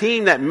team. In a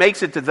team that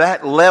makes it to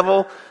that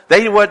level,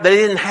 they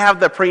didn't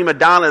have the prima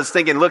donnas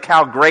thinking, look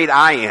how great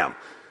I am.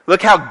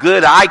 Look how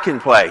good I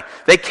can play.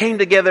 They came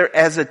together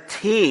as a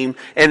team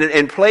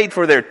and played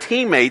for their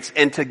teammates,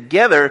 and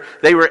together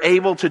they were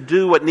able to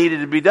do what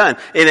needed to be done.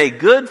 In a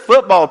good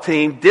football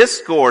team,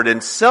 discord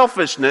and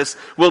selfishness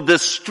will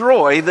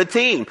destroy the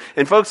team.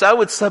 And folks, I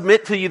would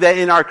submit to you that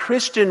in our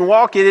Christian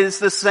walk, it is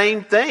the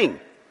same thing.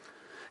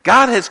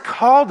 God has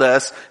called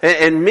us,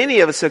 and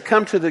many of us have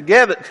come to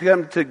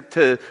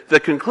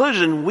the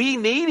conclusion we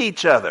need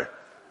each other.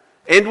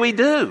 And we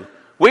do.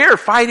 We are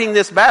fighting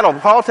this battle.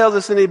 Paul tells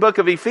us in the book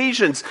of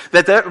Ephesians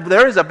that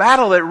there is a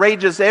battle that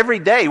rages every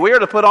day. We are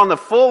to put on the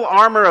full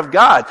armor of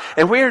God,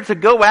 and we are to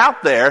go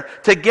out there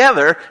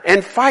together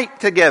and fight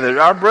together.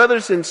 Our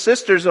brothers and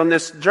sisters on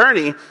this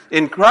journey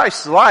in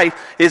Christ's life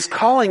is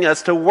calling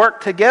us to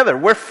work together.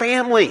 We're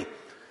family.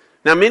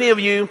 Now, many of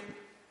you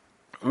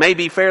may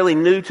be fairly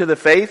new to the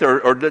faith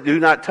or do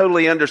not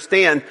totally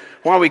understand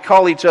why we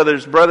call each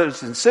other's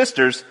brothers and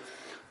sisters.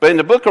 But in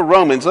the book of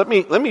Romans, let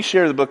me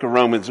share the book of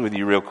Romans with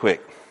you real quick.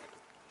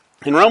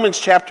 In Romans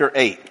chapter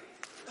 8,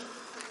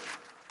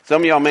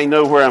 some of y'all may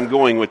know where I'm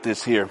going with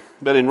this here.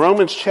 But in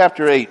Romans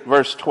chapter 8,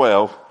 verse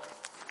 12,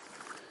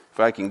 if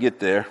I can get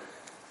there.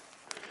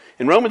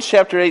 In Romans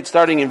chapter 8,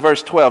 starting in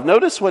verse 12,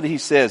 notice what he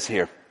says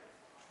here.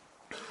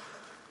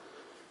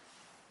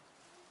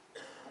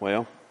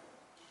 Well,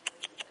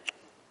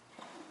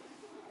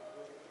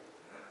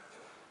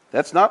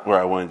 that's not where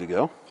I wanted to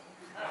go.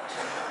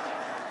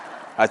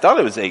 I thought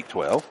it was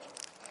 8:12.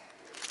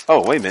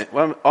 Oh, wait a minute.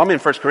 Well, I'm in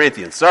 1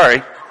 Corinthians.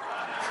 Sorry.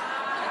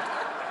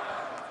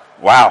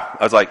 Wow.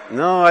 I was like,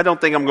 no, I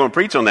don't think I'm going to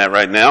preach on that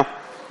right now.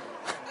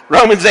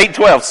 Romans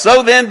 8:12.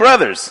 So then,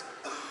 brothers,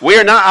 we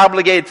are not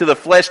obligated to the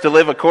flesh to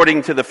live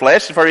according to the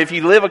flesh. For if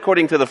you live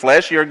according to the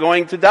flesh, you're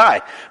going to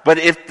die. But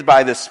if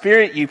by the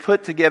Spirit you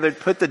put to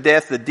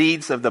death the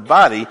deeds of the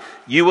body,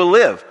 you will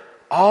live.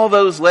 All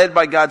those led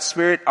by God's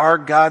Spirit are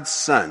God's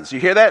sons. You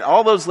hear that?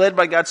 All those led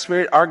by God's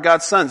Spirit are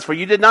God's sons. For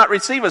you did not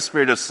receive a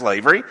spirit of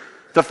slavery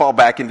to fall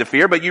back into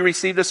fear, but you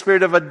received a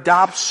spirit of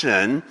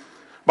adoption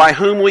by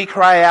whom we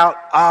cry out,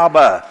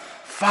 Abba,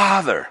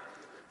 Father.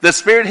 The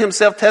Spirit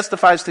Himself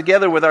testifies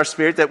together with our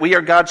spirit that we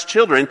are God's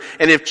children,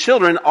 and if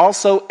children,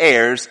 also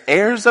heirs,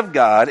 heirs of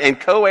God, and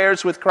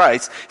co-heirs with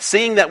Christ,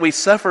 seeing that we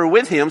suffer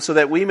with Him, so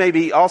that we may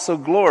be also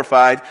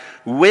glorified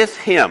with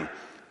Him.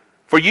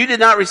 For you did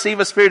not receive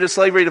a spirit of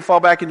slavery to fall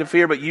back into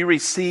fear, but you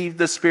received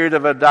the spirit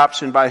of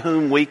adoption by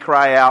whom we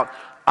cry out,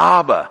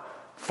 Abba,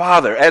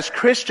 Father. As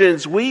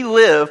Christians, we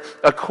live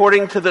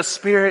according to the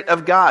Spirit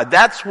of God.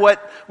 That's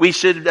what we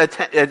should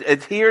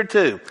adhere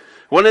to.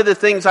 One of the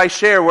things I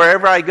share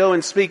wherever I go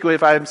and speak,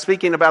 if I'm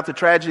speaking about the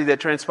tragedy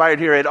that transpired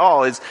here at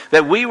all, is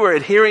that we were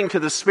adhering to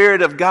the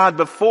Spirit of God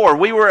before.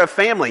 We were a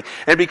family.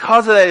 And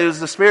because of that, it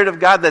was the Spirit of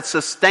God that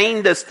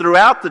sustained us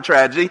throughout the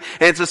tragedy,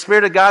 and it's the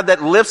Spirit of God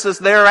that lifts us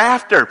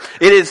thereafter.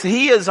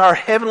 He is our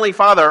Heavenly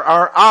Father,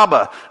 our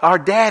Abba, our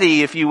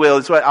Daddy, if you will,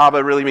 is what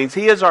Abba really means.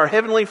 He is our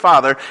Heavenly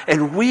Father,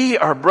 and we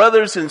are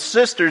brothers and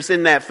sisters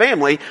in that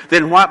family.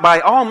 Then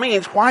by all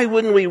means, why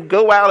wouldn't we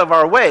go out of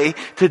our way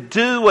to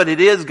do what it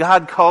is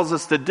God calls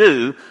us to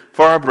do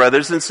for our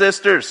brothers and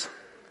sisters?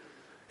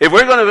 If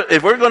we're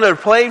going to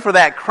play for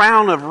that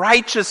crown of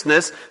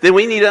righteousness, then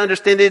we need to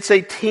understand it's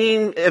a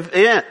team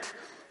event.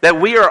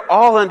 That we are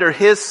all under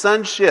His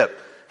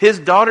sonship, His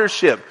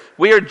daughtership.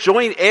 We are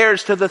joint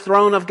heirs to the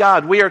throne of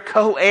God. We are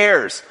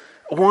co-heirs,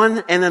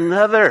 one and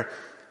another.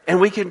 And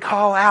we can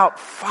call out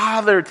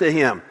Father to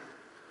Him.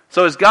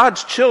 So as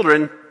God's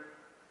children,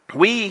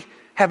 we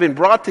have been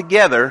brought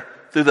together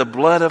through the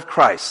blood of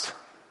Christ.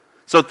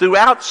 So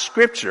throughout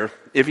Scripture,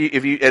 if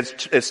you,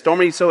 as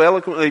Stormy so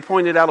eloquently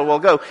pointed out a while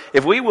ago,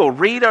 if we will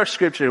read our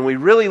Scripture and we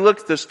really look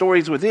at the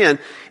stories within,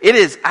 it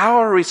is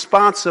our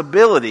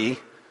responsibility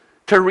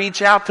to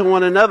reach out to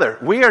one another.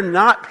 We are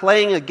not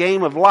playing a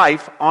game of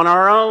life on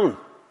our own.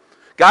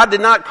 God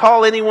did not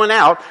call anyone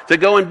out to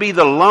go and be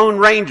the Lone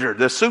Ranger,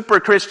 the super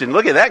Christian.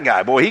 Look at that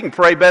guy, boy, he can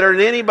pray better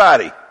than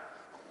anybody.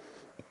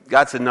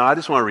 God said, no, I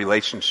just want a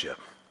relationship.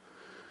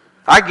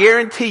 I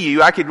guarantee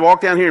you I could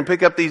walk down here and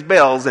pick up these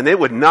bells and it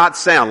would not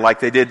sound like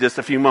they did just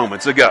a few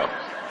moments ago.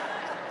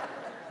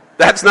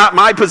 That's not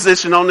my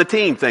position on the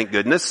team, thank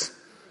goodness.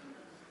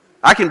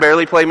 I can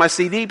barely play my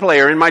CD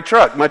player in my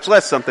truck, much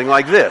less something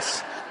like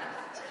this.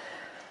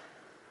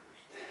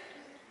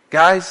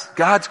 Guys,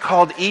 God's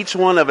called each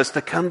one of us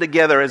to come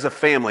together as a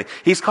family.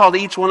 He's called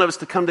each one of us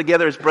to come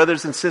together as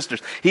brothers and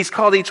sisters. He's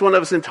called each one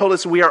of us and told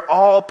us we are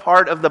all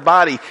part of the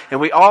body. And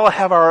we all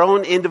have our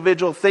own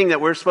individual thing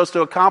that we're supposed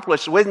to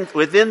accomplish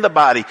within the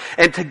body.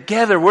 And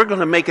together we're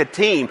going to make a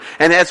team.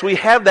 And as we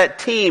have that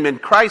team,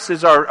 and Christ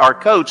is our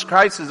coach,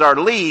 Christ is our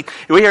lead,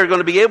 we are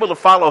going to be able to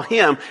follow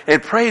Him.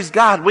 And praise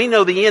God, we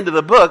know the end of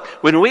the book.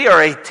 When we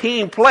are a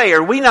team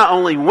player, we not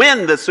only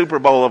win the Super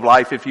Bowl of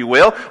life, if you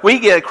will, we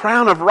get a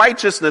crown of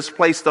righteousness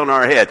placed on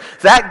our head.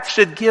 That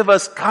should give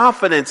us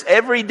confidence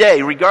every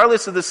day,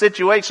 regardless of the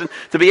situation,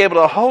 to be able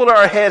to hold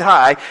our head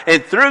high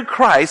and through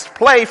Christ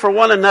play for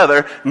one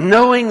another,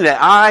 knowing that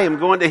I am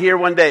going to hear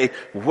one day,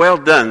 well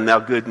done, thou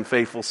good and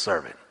faithful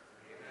servant.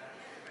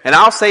 And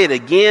I'll say it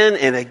again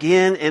and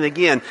again and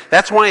again.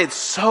 That's why it's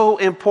so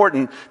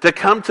important to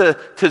come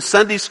to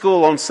Sunday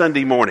school on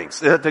Sunday mornings,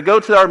 to go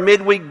to our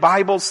midweek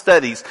Bible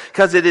studies,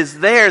 because it is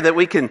there that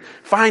we can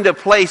find a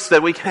place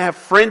that we can have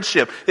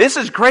friendship. This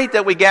is great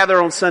that we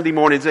gather on Sunday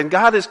mornings, and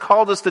God has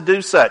called us to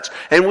do such,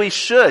 and we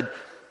should.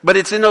 But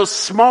it's in those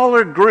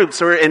smaller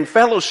groups or in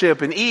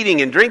fellowship and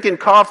eating and drinking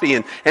coffee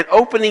and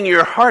opening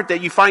your heart that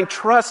you find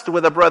trust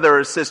with a brother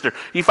or sister.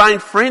 You find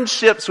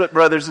friendships with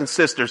brothers and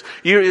sisters.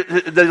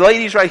 The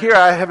ladies right here,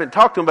 I haven't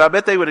talked to them, but I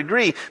bet they would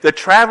agree. The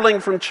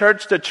traveling from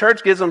church to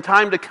church gives them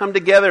time to come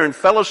together and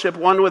fellowship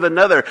one with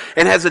another.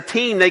 And as a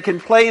team, they can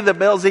play the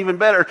bells even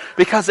better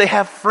because they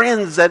have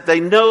friends that they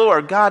know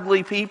are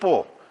godly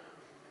people.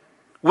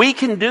 We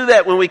can do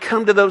that when we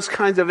come to those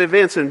kinds of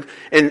events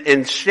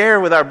and share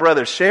with our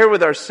brothers, share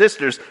with our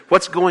sisters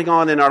what's going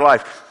on in our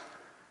life.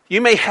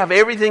 You may have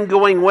everything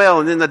going well,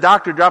 and then the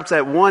doctor drops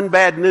that one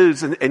bad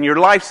news, and your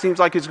life seems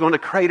like it's going to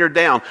crater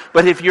down.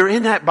 But if you're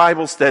in that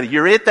Bible study,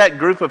 you're at that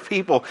group of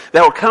people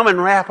that will come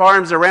and wrap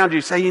arms around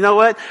you, say, you know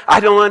what, I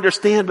don't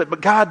understand,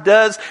 but God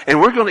does, and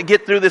we're going to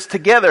get through this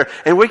together,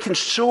 and we can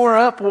shore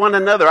up one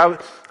another.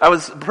 I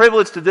was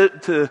privileged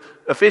to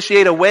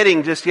officiate a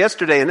wedding just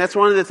yesterday, and that's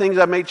one of the things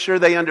I made sure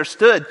they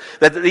understood,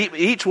 that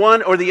each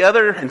one or the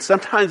other, and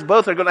sometimes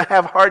both, are going to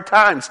have hard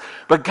times.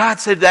 But God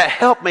said that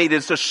helpmate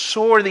is to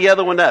shore the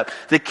other one up,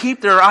 to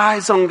keep their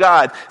eyes on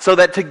God, so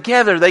that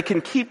together they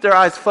can keep their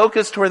eyes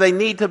focused where they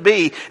need to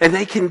be, and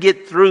they can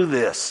get through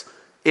this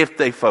if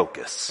they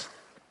focus.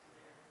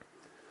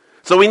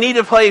 So we need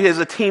to play as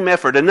a team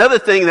effort. Another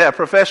thing that a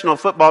professional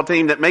football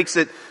team that makes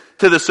it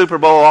to the Super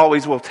Bowl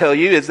always will tell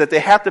you is that they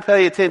have to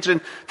pay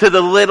attention to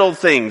the little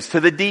things, to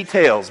the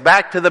details,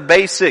 back to the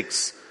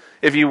basics,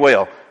 if you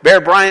will.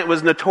 Bear Bryant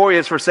was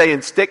notorious for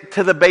saying, stick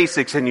to the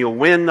basics and you'll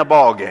win the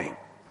ball game.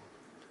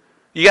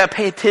 You got to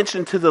pay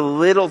attention to the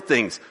little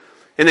things.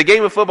 In the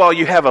game of football,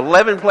 you have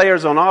 11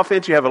 players on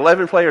offense, you have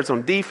 11 players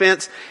on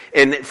defense,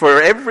 and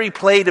for every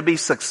play to be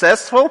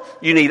successful,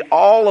 you need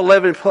all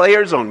 11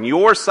 players on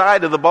your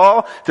side of the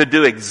ball to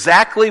do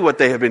exactly what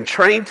they have been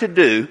trained to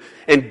do,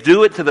 and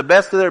do it to the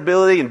best of their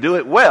ability and do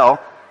it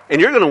well, and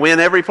you're going to win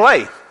every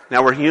play.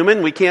 Now, we're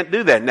human, we can't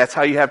do that, and that's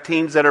how you have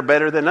teams that are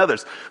better than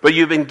others. But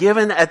you've been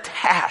given a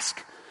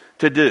task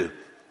to do.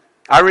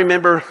 I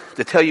remember,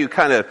 to tell you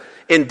kind of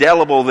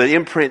indelible the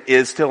imprint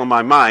is still in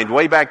my mind,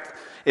 way back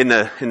in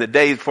the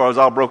days before I was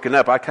all broken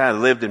up, I kind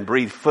of lived and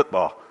breathed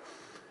football.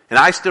 And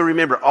I still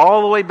remember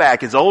all the way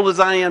back, as old as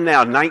I am now,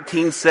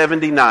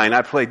 1979,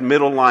 I played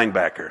middle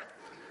linebacker.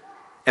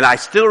 And I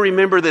still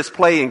remember this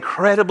play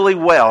incredibly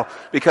well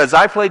because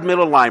I played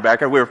middle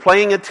linebacker. We were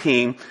playing a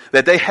team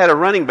that they had a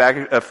running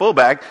back, a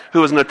fullback,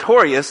 who was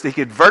notorious. He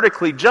could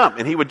vertically jump,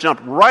 and he would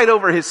jump right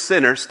over his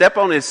center, step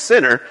on his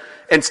center,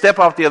 and step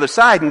off the other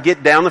side and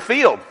get down the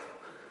field.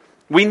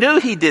 We knew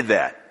he did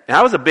that. And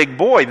I was a big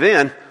boy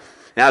then.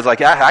 And I was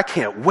like, I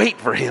can't wait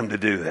for him to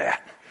do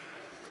that.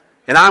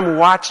 And I'm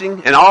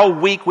watching, and all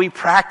week we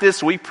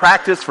practiced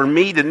for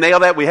me to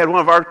nail that. We had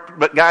one of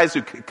our guys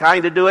who could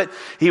kind of do it.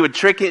 He would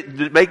trick it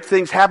to make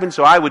things happen,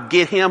 so I would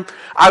get him.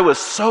 I was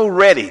so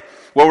ready.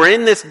 Well, we're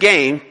in this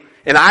game,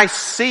 and I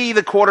see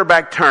the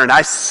quarterback turn.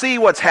 I see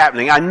what's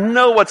happening. I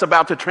know what's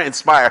about to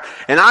transpire.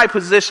 And I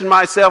position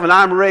myself, and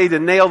I'm ready to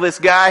nail this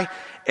guy,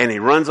 and he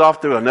runs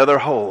off through another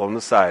hole on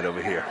the side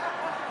over here.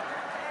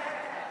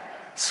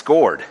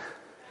 Scored.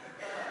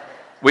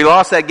 We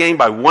lost that game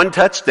by 1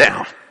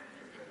 touchdown.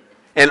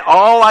 And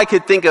all I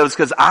could think of is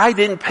because I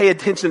didn't pay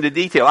attention to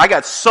detail. I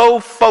got so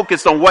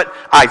focused on what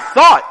I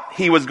thought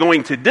he was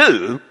going to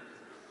do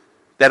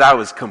that I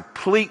was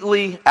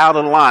completely out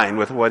of line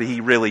with what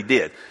he really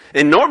did.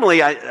 And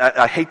normally,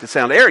 I hate to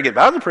sound arrogant,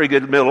 but I was a pretty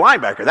good middle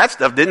linebacker. That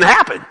stuff didn't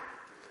happen.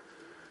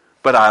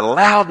 But I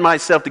allowed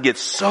myself to get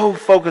so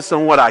focused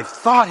on what I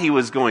thought he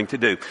was going to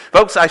do.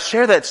 Folks, I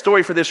share that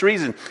story for this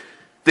reason.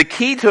 The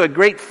key to a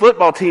great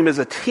football team is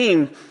a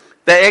team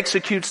that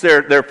executes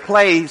their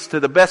plays to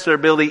the best of their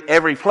ability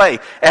every play.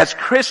 As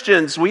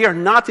Christians, we are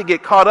not to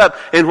get caught up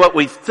in what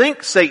we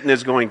think Satan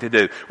is going to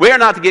do. We are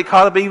not to get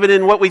caught up even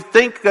in what we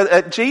think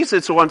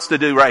Jesus wants to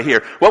do right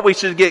here. What we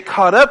should get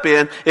caught up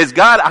in is,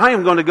 God, I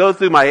am going to go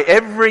through my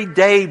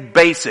everyday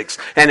basics.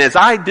 And as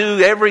I do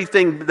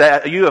everything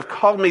that you have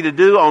called me to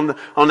do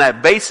on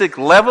that basic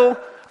level,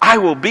 I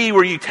will be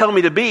where you tell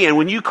me to be. And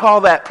when you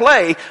call that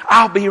play,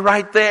 I'll be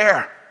right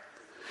there.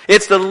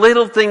 It's the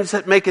little things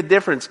that make a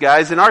difference,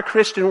 guys. In our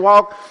Christian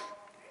walk,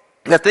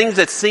 the things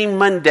that seem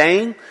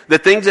mundane, the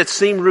things that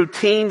seem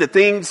routine, the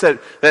things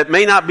that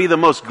may not be the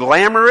most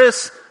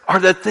glamorous are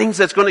the things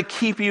that's going to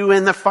keep you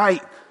in the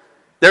fight.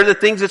 They're the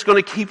things that's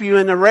going to keep you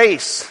in the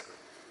race.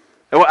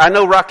 I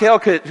know Raquel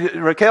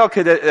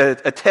could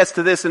attest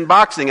to this in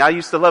boxing. I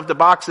used to love to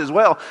box as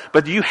well.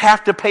 But you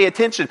have to pay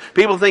attention.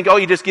 People think,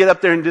 you just get up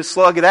there and just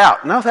slug it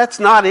out. No, that's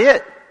not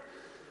it.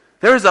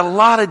 There's a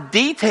lot of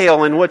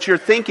detail in what you're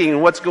thinking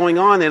and what's going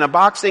on in a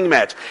boxing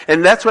match.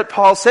 And that's what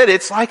Paul said.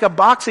 It's like a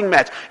boxing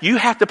match. You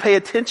have to pay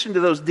attention to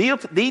those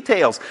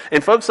details.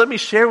 And folks, let me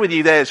share with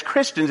you that as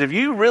Christians, if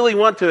you really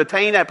want to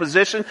attain that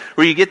position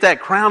where you get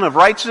that crown of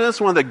righteousness,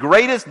 one of the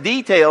greatest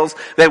details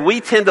that we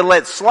tend to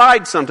let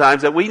slide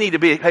sometimes that we need to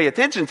pay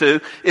attention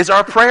to is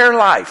our prayer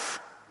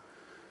life.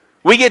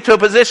 We get to a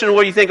position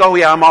where you think,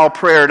 I'm all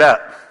prayed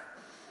up.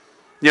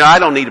 I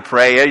don't need to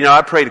pray.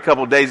 I prayed a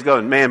couple of days ago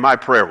and man, my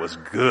prayer was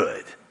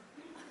good.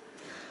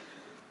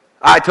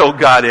 I told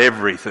God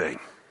everything.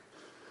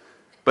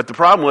 But the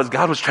problem was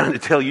God was trying to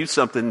tell you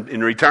something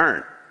in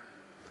return.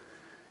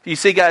 You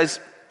see, guys,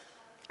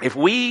 if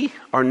we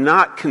are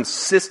not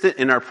consistent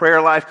in our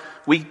prayer life,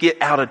 we get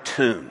out of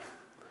tune.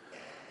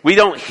 We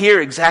don't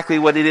hear exactly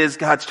what it is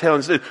God's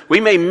telling us to do.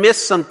 We may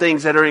miss some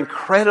things that are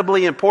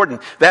incredibly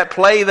important. That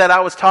play that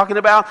I was talking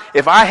about,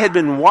 if I had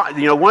been, one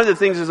of the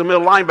things as a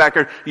middle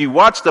linebacker, you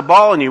watch the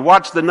ball and you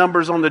watch the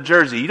numbers on the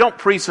jersey. You don't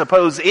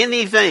presuppose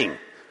anything.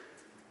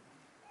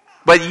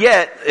 But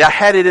yet, I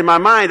had it in my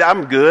mind,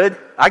 I'm good.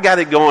 I got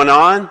it going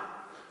on.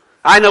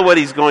 I know what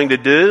he's going to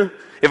do.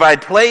 If I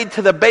had played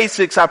to the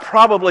basics, I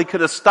probably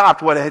could have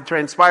stopped what had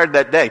transpired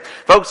that day.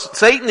 Folks,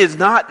 Satan is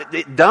not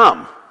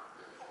dumb.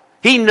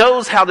 He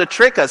knows how to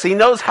trick us. He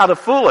knows how to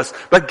fool us.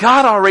 But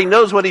God already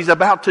knows what he's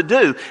about to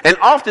do. And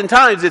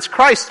oftentimes it's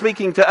Christ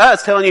speaking to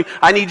us, telling you,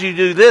 I need you to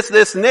do this,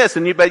 this, and this.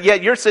 But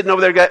yet you're sitting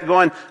over there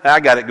going,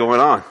 I got it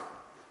going on.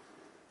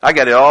 I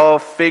got it all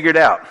figured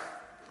out.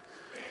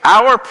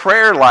 Our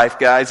prayer life,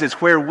 guys, is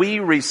where we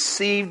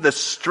receive the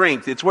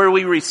strength. It's where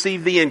we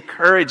receive the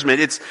encouragement.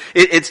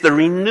 It's the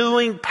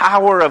renewing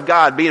power of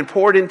God being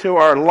poured into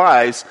our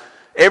lives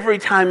every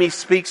time he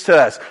speaks to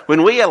us.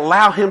 When we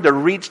allow him to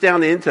reach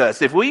down into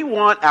us. If we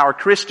want our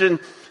Christian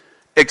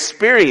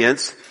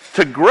experience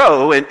to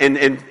grow and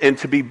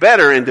to be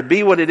better and to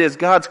be what it is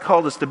God's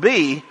called us to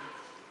be,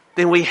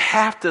 then we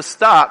have to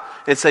stop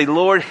and say,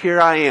 Lord, here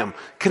I am.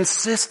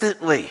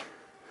 Consistently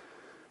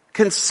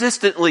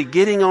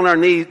getting on our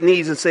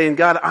knees and saying,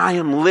 God, I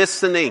am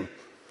listening.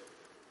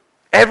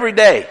 Every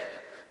day.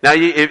 Now,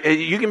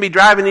 you can be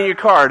driving in your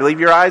car, leave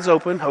your eyes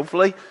open,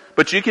 hopefully.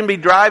 But you can be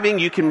driving,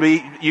 you can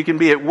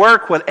be at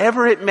work,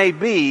 whatever it may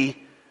be.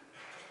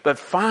 But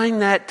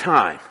find that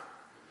time.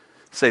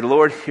 Say,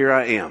 Lord, here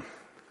I am.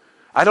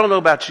 I don't know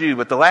about you,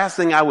 but the last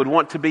thing I would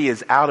want to be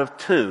is out of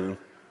tune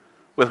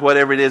with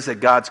whatever it is that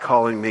God's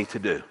calling me to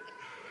do.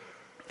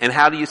 And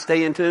how do you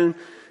stay in tune?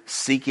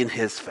 Seeking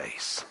his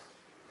face.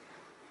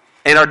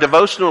 In our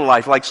devotional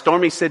life, like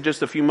Stormy said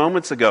just a few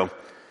moments ago,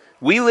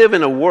 we live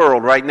in a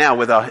world right now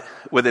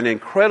with an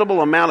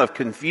incredible amount of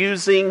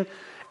confusing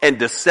and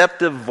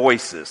deceptive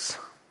voices.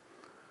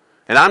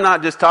 And I'm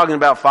not just talking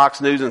about Fox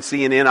News and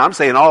CNN. I'm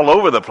saying all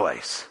over the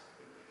place.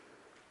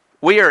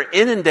 We are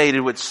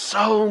inundated with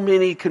so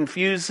many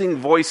confusing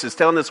voices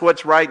telling us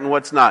what's right and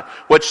what's not,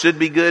 what should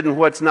be good and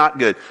what's not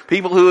good.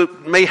 People who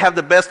may have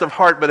the best of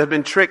heart but have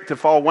been tricked to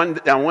fall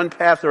down one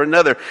path or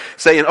another,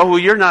 saying, well,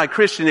 you're not a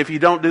Christian if you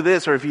don't do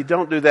this or if you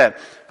don't do that.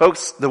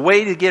 Folks, the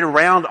way to get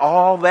around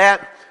all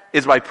that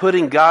is by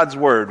putting God's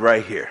word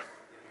right here.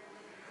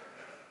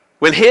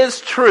 When his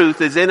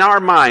truth is in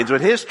our minds,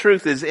 when his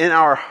truth is in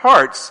our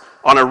hearts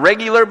on a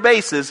regular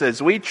basis,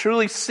 as we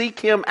truly seek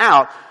him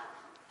out,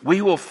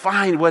 we will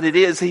find what it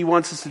is he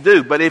wants us to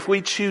do. But if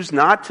we choose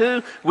not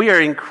to, we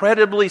are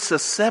incredibly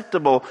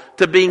susceptible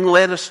to being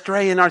led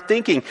astray in our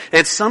thinking.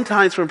 And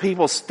sometimes from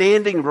people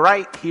standing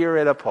right here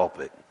at a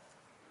pulpit.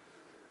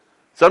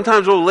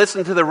 Sometimes we'll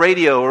listen to the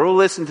radio or we'll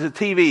listen to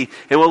TV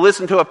and we'll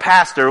listen to a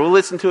pastor, or we'll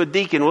listen to a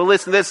deacon, we'll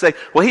listen to this and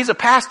say, well, he's a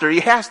pastor, he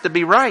has to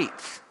be right.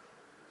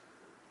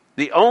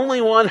 The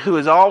only one who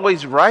is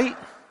always right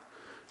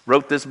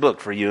wrote this book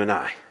for you and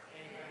I.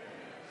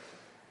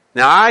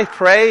 Now, I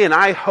pray and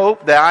I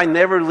hope that I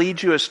never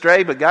lead you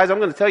astray, but guys, I'm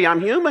going to tell you,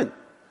 I'm human.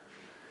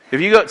 If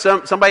you go,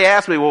 somebody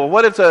asks me, well,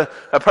 what if a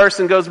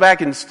person goes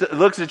back and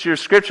looks at your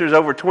scriptures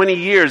over 20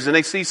 years and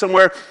they see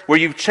somewhere where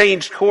you've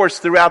changed course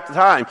throughout the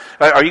time?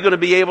 Are you going to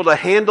be able to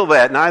handle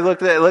that? And I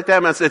looked at him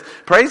and I said,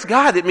 praise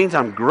God, it means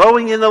I'm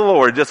growing in the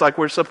Lord just like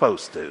we're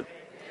supposed to.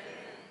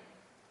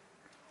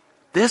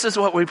 This is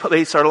what we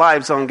base our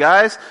lives on,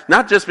 guys.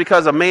 Not just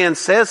because a man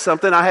says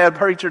something. I had a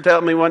preacher tell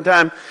me one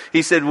time,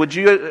 he said, would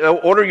you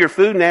order your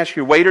food and ask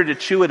your waiter to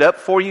chew it up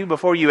for you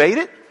before you ate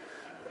it?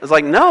 I was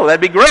like, no,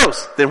 that'd be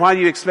gross. Then why do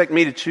you expect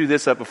me to chew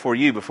this up before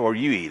you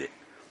eat it?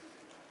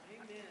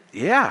 Amen.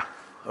 Yeah,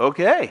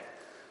 okay.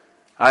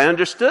 I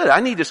understood.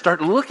 I need to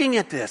start looking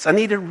at this. I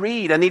need to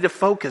read. I need to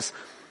focus.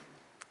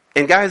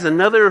 And guys,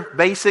 another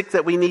basic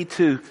that we need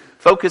to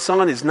focus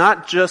on is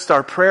not just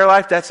our prayer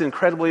life. That's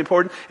incredibly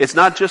important. It's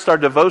not just our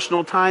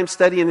devotional time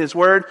studying His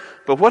Word.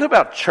 But what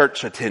about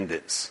church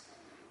attendance?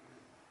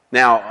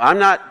 Now, I'm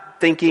not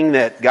thinking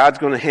that God's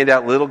going to hand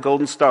out little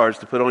golden stars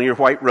to put on your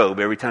white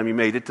robe every time you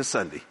made it to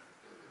Sunday.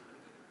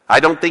 I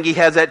don't think He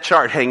has that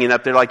chart hanging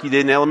up there like you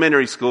did in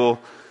elementary school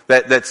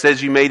that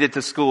says you made it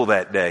to school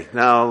that day.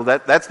 No,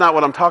 that's not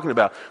what I'm talking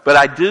about. But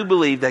I do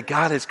believe that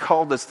God has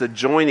called us to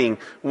joining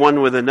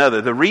one with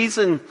another. The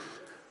reason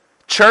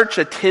church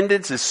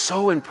attendance is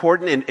so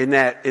important in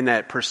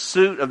that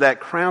pursuit of that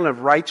crown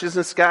of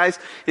righteousness, guys,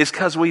 is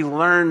because we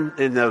learn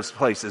in those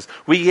places.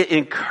 We get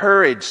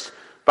encouraged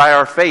by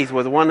our faith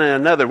with one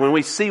another. When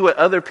we see what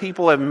other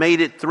people have made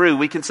it through,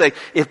 we can say,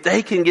 if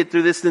they can get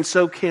through this, then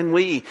so can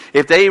we.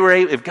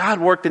 If God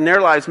worked in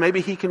their lives,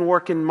 maybe He can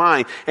work in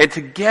mine. And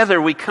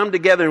together, we come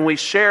together and we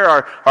share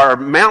our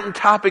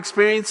mountaintop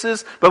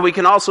experiences, but we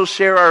can also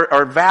share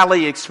our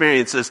valley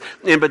experiences.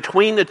 In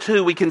between the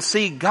two, we can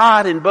see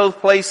God in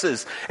both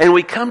places. And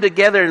we come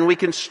together and we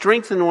can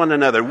strengthen one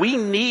another. We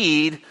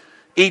need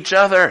each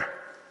other.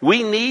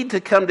 We need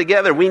to come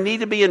together. We need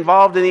to be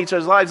involved in each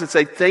other's lives and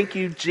say, thank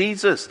you,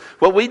 Jesus.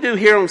 What we do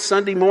here on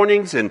Sunday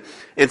mornings and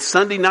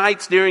Sunday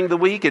nights during the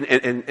week and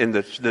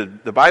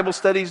the Bible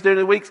studies during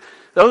the weeks,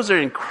 those are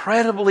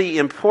incredibly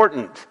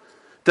important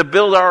to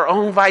build our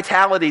own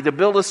vitality, to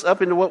build us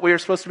up into what we are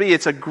supposed to be.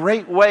 It's a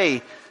great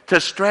way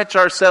to stretch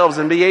ourselves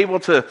and be able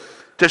to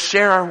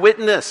share our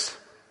witness.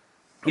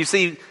 You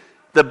see,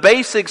 the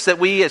basics that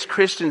we as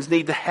Christians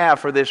need to have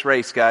for this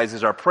race, guys,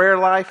 is our prayer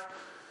life,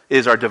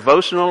 is our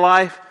devotional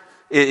life,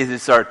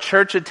 it's our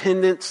church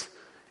attendance,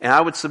 and I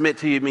would submit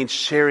to you it means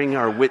sharing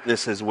our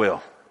witness as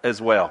well.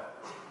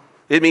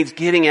 It means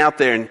getting out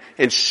there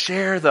and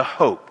share the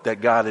hope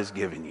that God has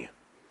given you.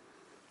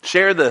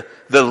 Share the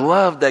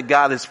love that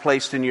God has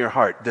placed in your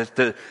heart.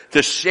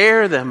 To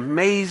share the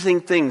amazing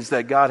things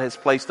that God has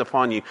placed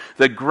upon you.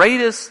 The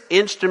greatest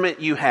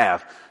instrument you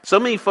have. So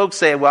many folks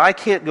say, well, I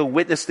can't go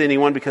witness to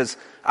anyone because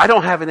I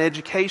don't have an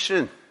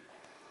education.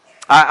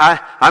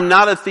 I'm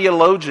not a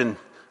theologian.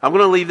 I'm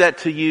going to leave that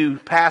to you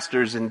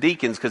pastors and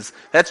deacons because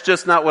that's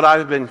just not what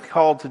I've been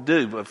called to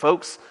do. But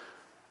folks,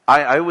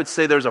 I would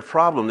say there's a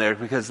problem there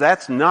because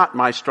that's not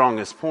my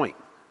strongest point.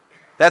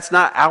 That's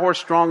not our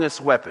strongest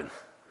weapon.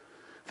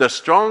 The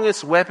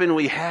strongest weapon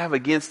we have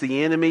against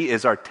the enemy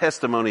is our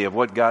testimony of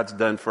what God's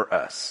done for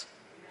us.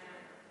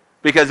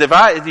 Because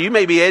if you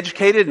may be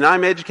educated and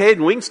I'm educated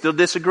and we can still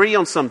disagree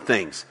on some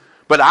things.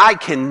 But I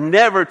can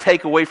never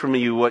take away from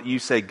you what you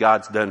say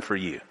God's done for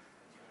you.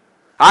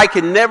 I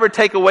can never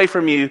take away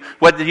from you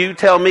what you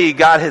tell me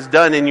God has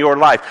done in your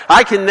life.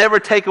 I can never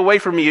take away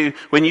from you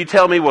when you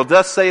tell me, well,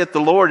 thus saith the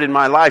Lord in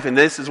my life, and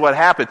this is what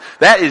happened.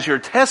 That is your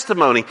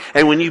testimony.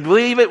 And when you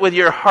believe it with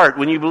your heart,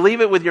 when you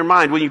believe it with your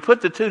mind, when you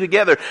put the two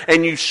together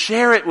and you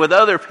share it with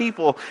other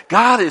people,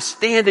 God is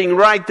standing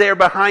right there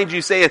behind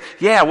you saying,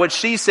 yeah, what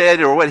she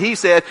said or what he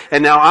said,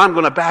 and now I'm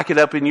going to back it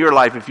up in your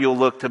life if you'll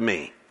look to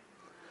me.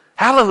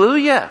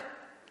 Hallelujah.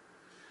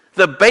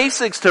 The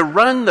basics to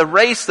run the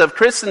race of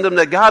Christendom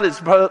that God has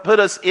put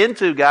us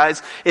into,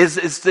 guys, is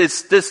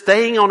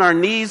staying on our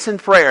knees in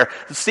prayer,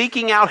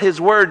 seeking out His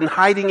Word and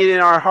hiding it in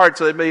our hearts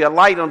so it may be a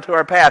light unto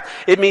our path.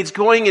 It means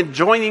going and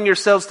joining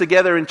yourselves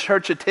together in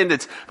church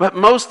attendance. But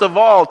most of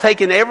all,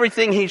 taking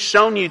everything He's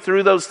shown you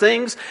through those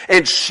things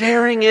and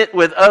sharing it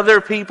with other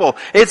people.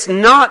 It's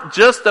not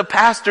just a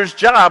pastor's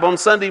job on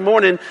Sunday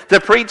morning to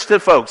preach to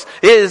folks.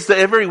 It is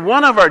every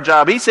one of our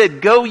job. He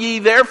said, go ye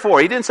therefore.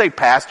 He didn't say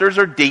pastors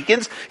or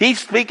deacons. He's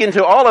speaking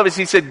to all of us.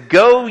 He said,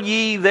 go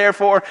ye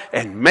therefore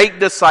and make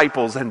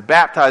disciples and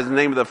baptize in the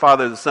name of the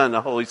Father, the Son, and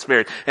the Holy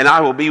Spirit. And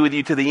I will be with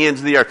you to the ends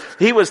of the earth.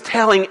 He was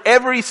telling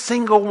every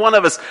single one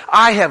of us,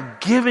 I have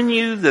given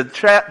you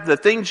the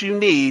things you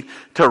need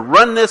to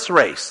run this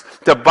race,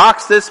 to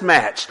box this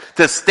match,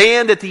 to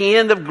stand at the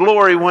end of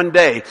glory one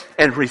day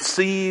and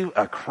receive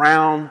a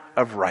crown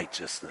of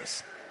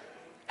righteousness.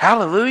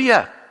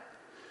 Hallelujah.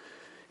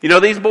 You know,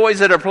 these boys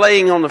that are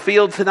playing on the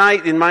field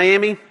tonight in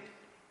Miami,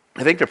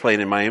 I think they're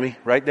playing in Miami,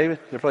 right, David?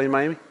 They're playing in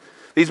Miami?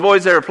 These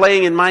boys that are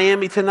playing in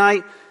Miami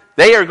tonight,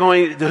 they are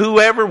going,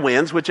 whoever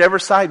wins, whichever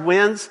side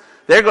wins,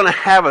 They're going to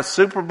have a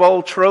Super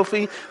Bowl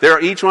trophy.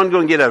 They're each one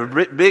going to get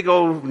a big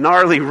old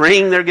gnarly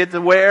ring they get to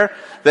wear.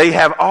 They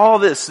have all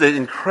this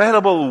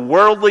incredible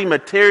worldly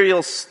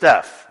material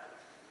stuff.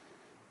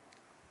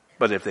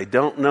 But if they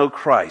don't know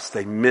Christ,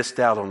 they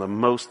missed out on the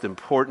most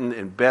important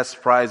and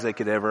best prize they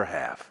could ever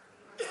have.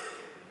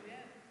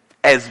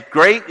 As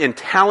great and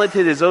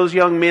talented as those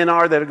young men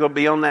are that are going to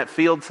be on that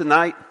field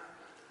tonight,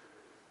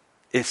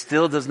 it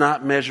still does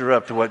not measure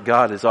up to what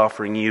God is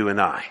offering you and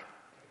I.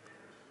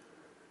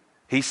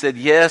 He said,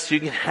 yes, you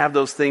can have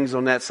those things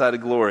on that side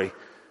of glory.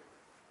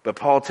 But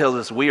Paul tells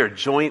us we are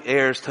joint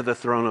heirs to the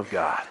throne of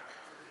God.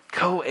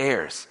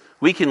 Co-heirs.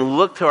 We can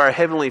look to our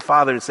Heavenly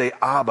Father and say,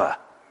 Abba,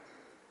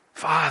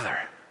 Father,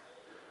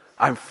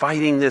 I'm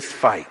fighting this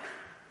fight.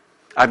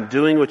 I'm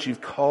doing what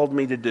you've called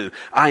me to do.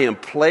 I am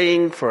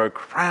playing for a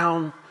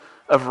crown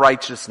of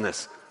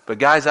righteousness. But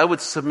guys, I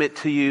would submit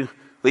to you,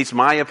 at least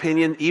my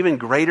opinion, even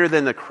greater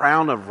than the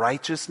crown of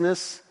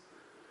righteousness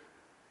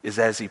is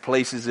as he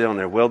places it on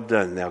there. Well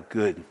done, thou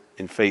good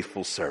and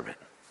faithful servant.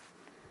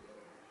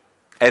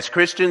 As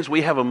Christians,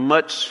 we have a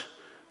much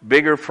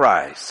bigger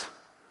prize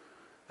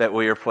that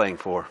we are playing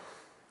for.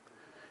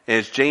 And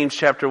as James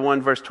chapter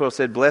 1 verse 12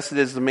 said, blessed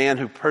is the man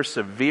who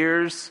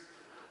perseveres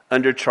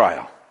under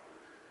trial.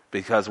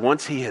 Because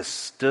once he has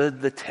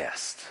stood the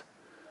test,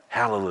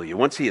 hallelujah,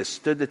 once he has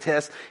stood the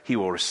test, he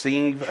will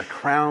receive a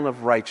crown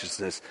of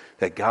righteousness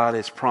that God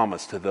has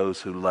promised to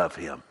those who love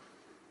him.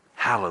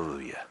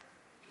 Hallelujah.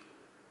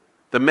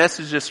 The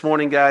message this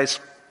morning, guys,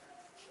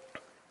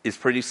 is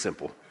pretty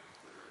simple.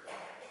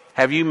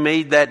 Have you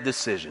made that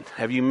decision?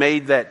 Have you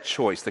made that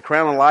choice? The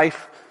crown of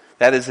life,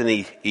 that is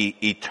an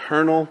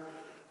eternal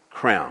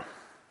crown.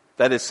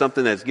 That is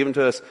something that's given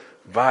to us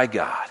by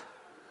God.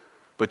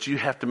 But you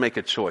have to make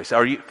a choice.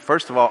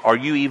 First of all, are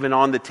you even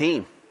on the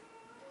team?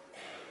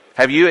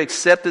 Have you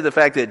accepted the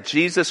fact that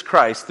Jesus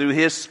Christ, through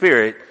His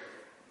Spirit,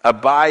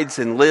 abides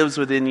and lives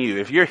within you?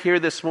 If you're here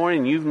this morning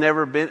and you've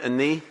never bent a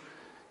knee,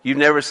 you've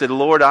never said,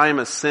 Lord, I am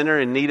a sinner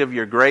in need of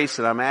your grace,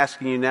 and I'm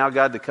asking you now,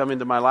 God, to come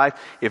into my life.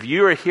 If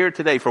you are here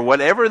today, for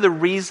whatever the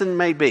reason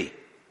may be,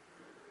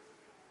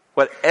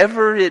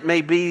 whatever it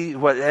may be,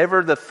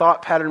 whatever the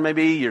thought pattern may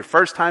be, your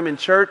first time in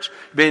church,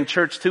 been in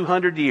church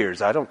 200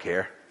 years, I don't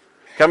care.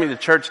 Coming to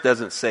church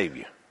doesn't save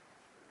you.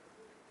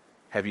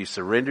 Have you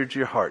surrendered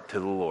your heart to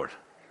the Lord?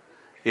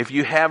 If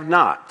you have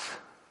not,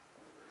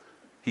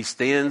 He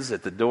stands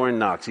at the door and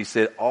knocks. He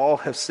said, all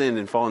have sinned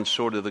and fallen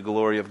short of the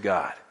glory of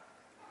God.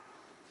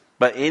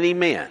 But any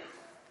man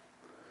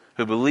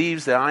who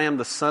believes that I am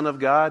the Son of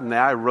God and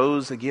that I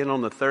rose again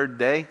on the third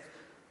day,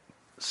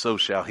 so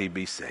shall he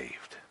be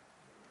saved.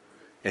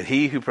 And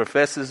he who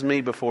professes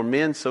me before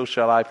men, so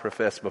shall I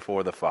profess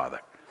before the Father.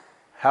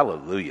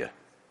 Hallelujah.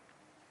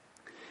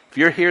 If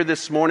you're here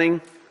this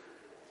morning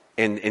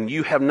and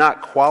you have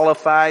not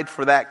qualified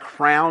for that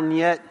crown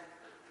yet,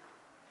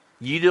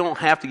 you don't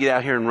have to get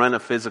out here and run a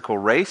physical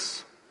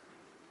race.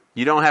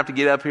 You don't have to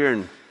get up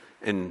here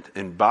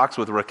and box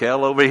with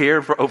Raquel over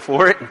here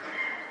for it.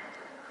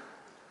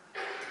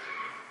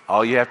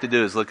 All you have to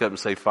do is look up and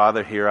say,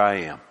 Father, here I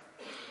am,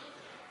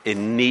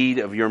 in need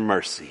of your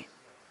mercy,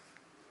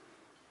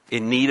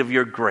 in need of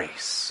your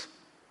grace.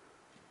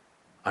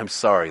 I'm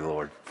sorry,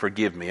 Lord.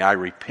 Forgive me. I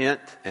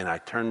repent and I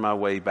turn my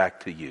way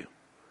back to you.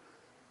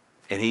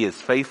 And He is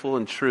faithful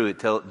and true,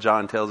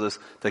 John tells us,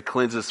 to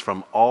cleanse us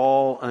from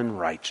all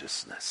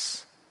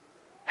unrighteousness.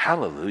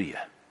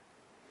 Hallelujah.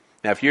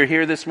 Now, if you're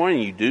here this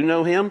morning, you do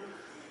know Him,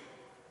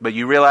 but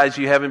you realize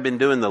you haven't been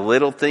doing the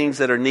little things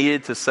that are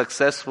needed to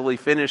successfully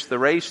finish the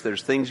race.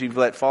 There's things you've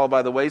let fall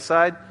by the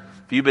wayside.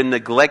 If you've been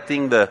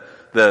neglecting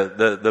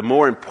the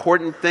more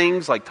important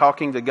things like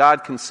talking to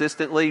God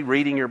consistently,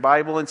 reading your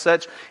Bible and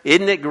such,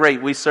 isn't it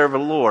great we serve a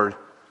Lord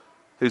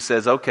who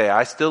says, okay,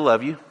 I still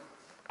love you.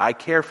 I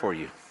care for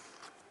you.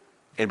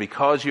 And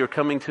because you're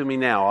coming to me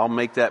now, I'll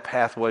make that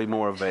pathway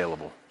more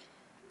available.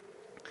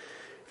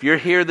 If you're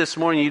here this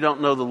morning, you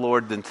don't know the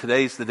Lord, then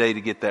today's the day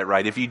to get that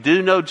right. If you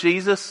do know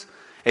Jesus,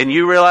 and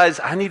you realize,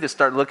 I need to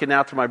start looking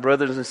out to my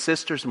brothers and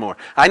sisters more.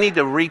 I need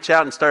to reach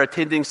out and start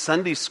attending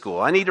Sunday school.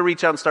 I need to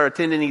reach out and start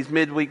attending these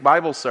midweek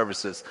Bible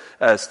services,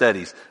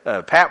 studies.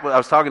 I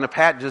was talking to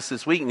Pat just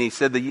this week, and he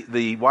said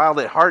the Wild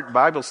at Heart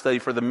Bible study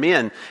for the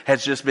men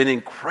has just been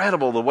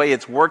incredible, the way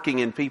it's working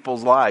in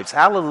people's lives.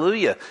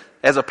 Hallelujah.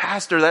 As a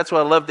pastor, that's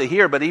what I love to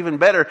hear, but even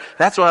better,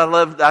 that's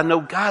what I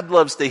know God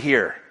loves to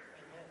hear.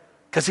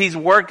 Because He's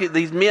working,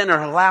 these men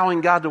are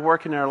allowing God to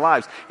work in their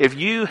lives. If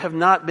you have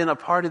not been a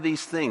part of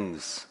these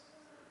things,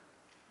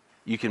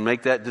 you can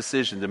make that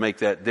decision to make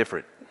that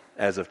different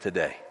as of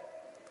today.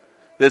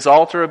 This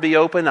altar will be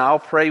open. I'll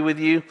pray with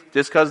you.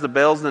 Just because the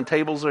bells and the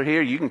tables are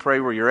here, you can pray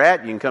where you're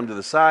at. You can come to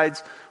the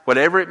sides,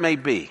 whatever it may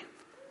be.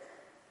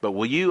 But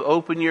will you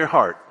open your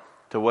heart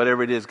to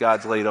whatever it is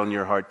God's laid on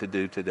your heart to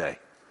do today?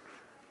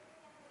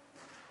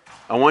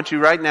 I want you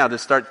right now to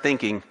start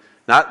thinking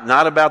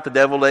not about the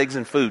deviled eggs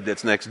and food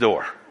that's next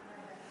door.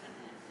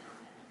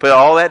 Put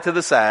all that to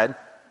the side.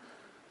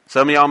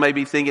 Some of y'all may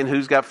be thinking,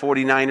 who's got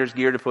 49ers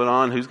gear to put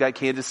on? Who's got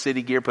Kansas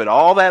City gear? Put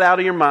all that out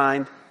of your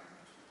mind.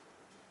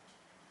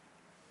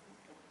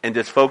 and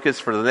just focus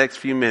for the next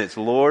few minutes.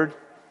 Lord,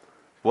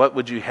 what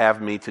would you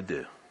have me to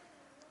do?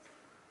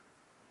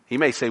 He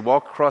may say,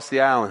 walk across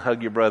the aisle and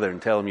hug your brother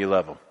and tell him you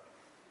love him.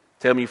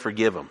 Tell him you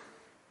forgive him.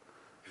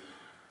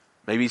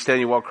 Maybe he's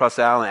telling you to walk across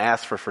the aisle and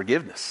ask for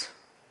forgiveness.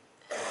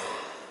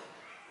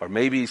 Or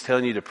maybe he's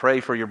telling you to pray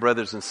for your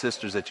brothers and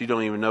sisters that you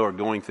don't even know are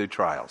going through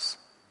trials.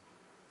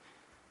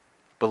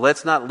 But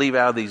let's not leave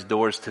out of these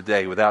doors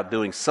today without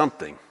doing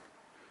something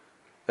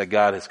that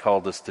God has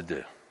called us to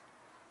do.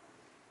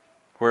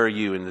 Where are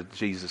you in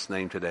Jesus'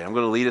 name today? I'm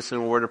going to lead us in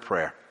a word of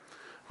prayer.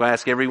 I'm going to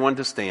ask everyone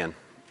to stand.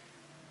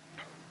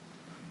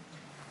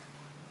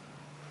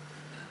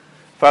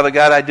 Father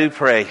God, I do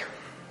pray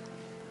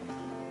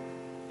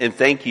and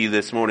thank you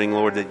this morning,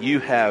 Lord, that you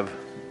have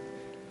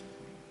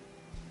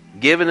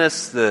given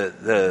us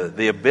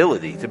the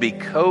ability to be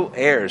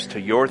co-heirs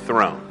to your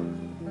throne.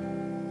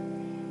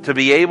 To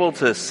be able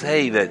to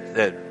say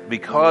that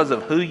because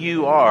of who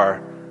you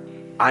are,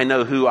 I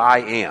know who I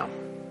am.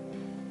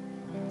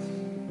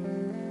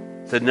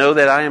 To know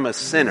that I am a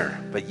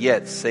sinner, but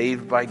yet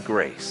saved by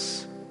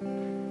grace.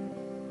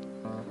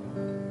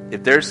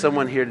 If there's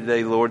someone here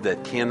today, Lord,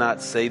 that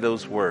cannot say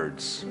those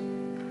words,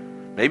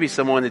 maybe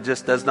someone that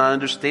just does not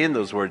understand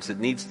those words, that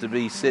needs to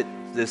be sit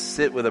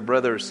with a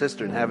brother or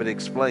sister and have it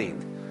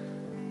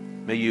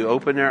explained, may you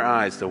open their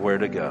eyes to where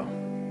to go.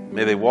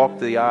 May they walk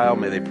the aisle,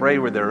 may they pray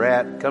where they're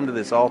at, come to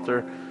this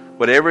altar,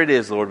 whatever it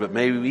is, Lord, but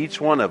may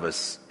each one of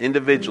us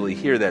individually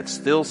hear that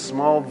still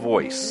small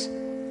voice,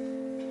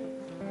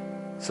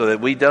 so that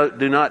we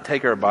do not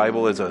take our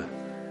Bible as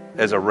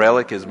a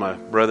relic, as my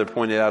brother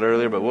pointed out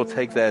earlier, but we'll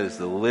take that as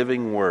the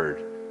living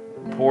word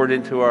poured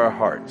into our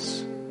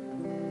hearts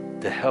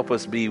to help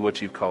us be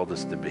what you've called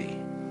us to be.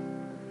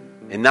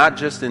 And not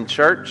just in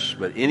church,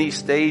 but any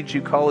stage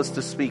you call us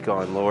to speak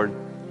on, Lord,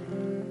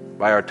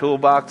 by our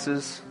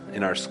toolboxes,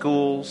 in our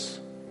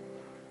schools,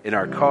 in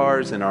our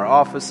cars, in our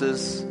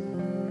offices,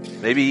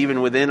 maybe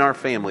even within our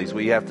families,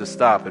 we have to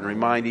stop and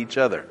remind each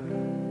other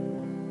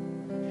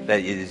that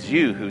it is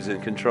you who's in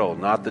control,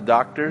 not the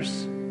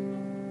doctors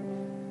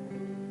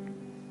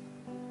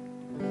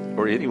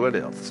or anyone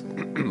else.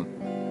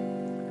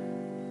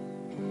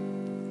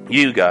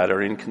 You, God,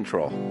 are in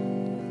control.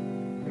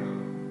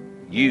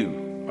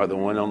 You are the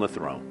one on the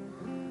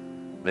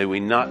throne. May we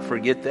not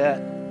forget that,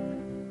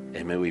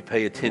 and may we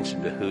pay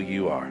attention to who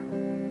you are.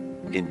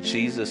 In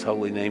Jesus'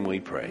 holy name we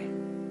pray.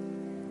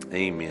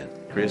 Amen.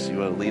 Chris, you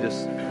want to lead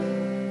us?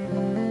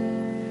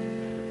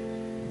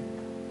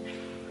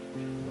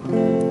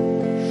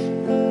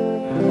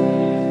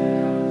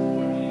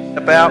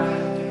 About,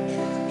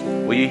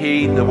 will you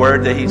heed the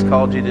word that he's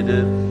called you to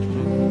do?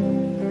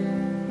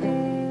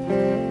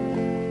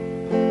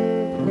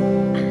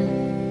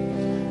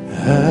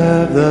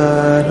 Have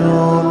thine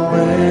own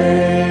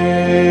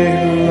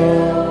way,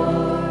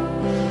 Lord.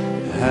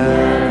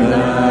 Have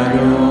thine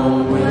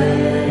own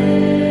way.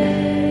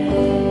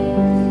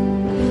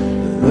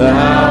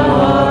 Thou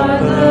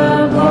art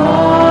the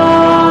potter,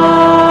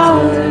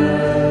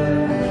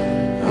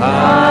 I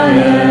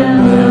am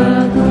the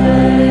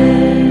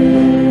clay.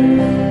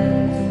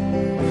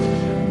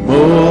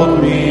 Mold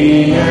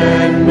me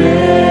and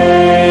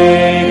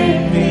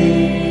make me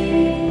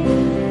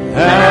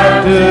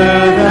after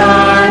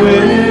thy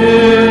will.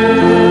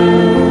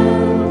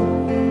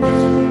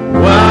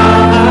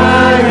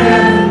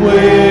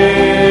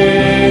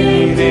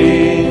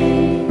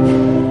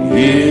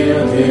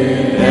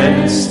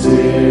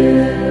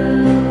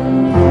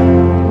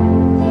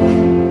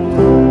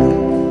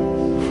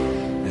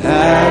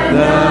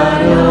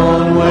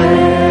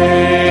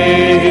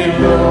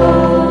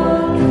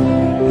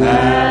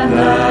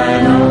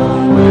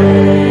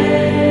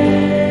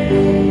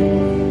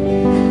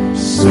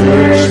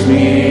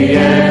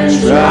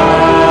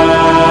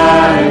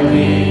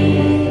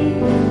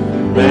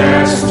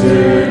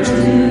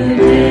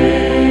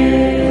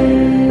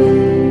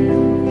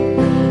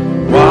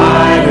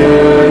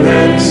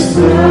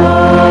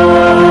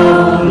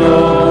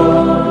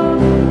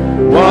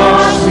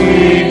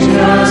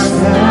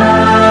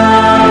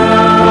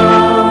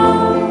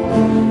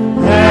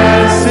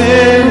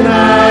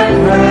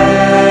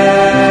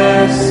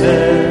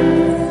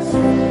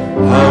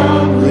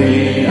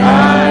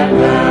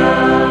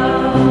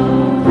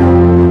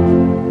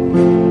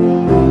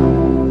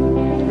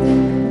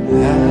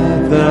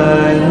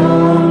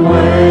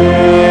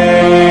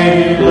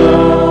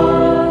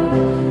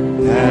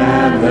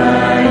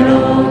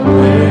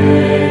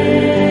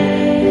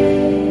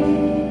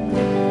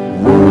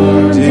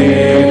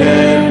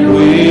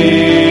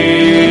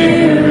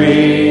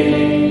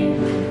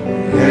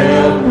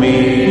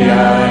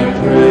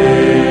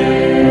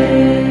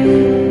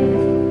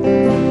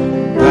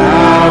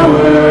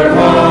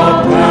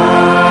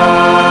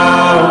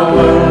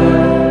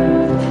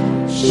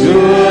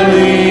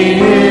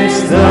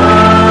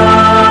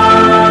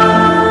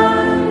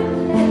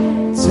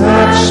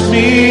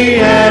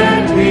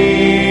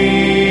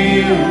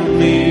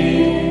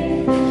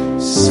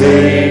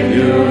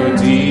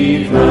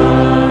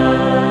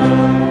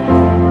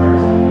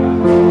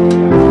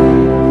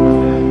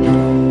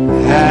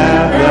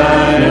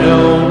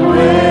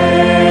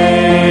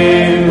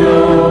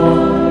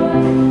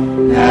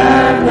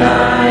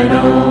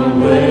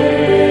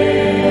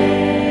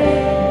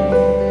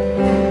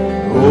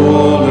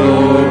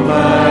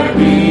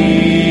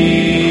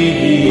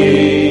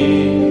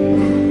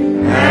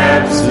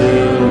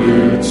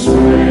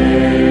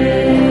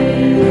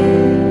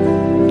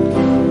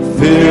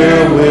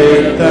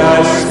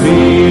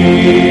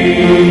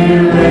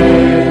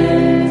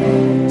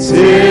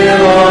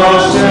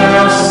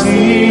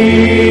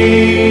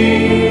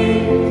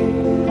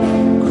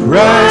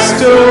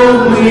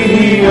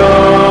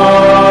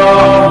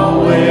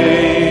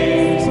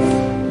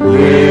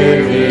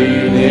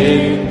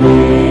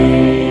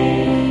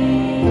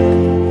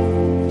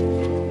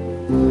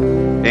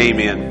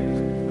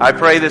 I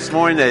pray this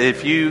morning that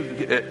if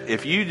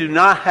you do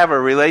not have a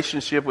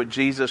relationship with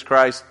Jesus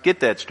Christ, get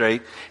that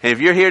straight. And if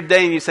you're here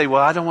today and you say,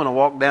 well, I don't want to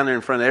walk down there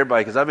in front of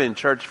everybody because I've been in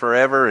church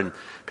forever and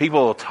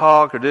people will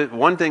talk or do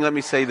one thing, let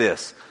me say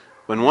this.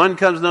 When one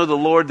comes to know the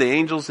Lord, the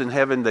angels in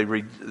heaven,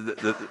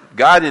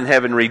 God in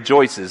heaven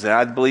rejoices. And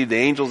I believe the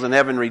angels in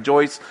heaven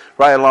rejoice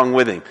right along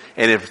with him.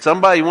 And if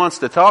somebody wants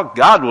to talk,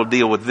 God will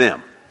deal with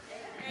them.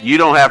 You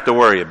don't have to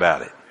worry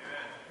about it.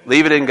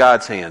 Leave it in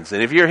God's hands.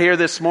 And if you're here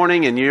this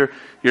morning and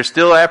you're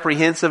still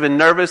apprehensive and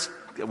nervous,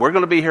 we're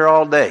going to be here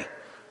all day.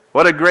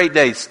 What a great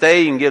day.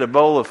 Stay and get a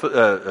bowl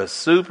of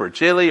soup or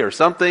chili or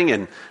something,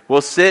 and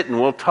we'll sit and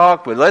we'll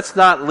talk. But let's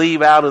not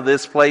leave out of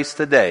this place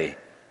today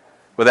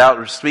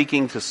without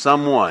speaking to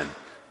someone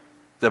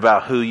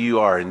about who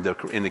you are in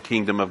the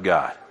kingdom of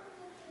God.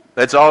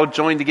 Let's all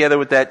join together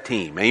with that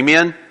team.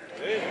 Amen?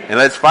 Amen. And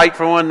let's fight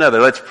for one another.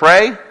 Let's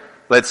pray.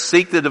 Let's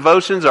seek the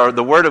devotions or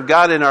the Word of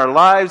God in our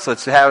lives.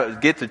 Let's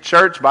get to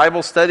church,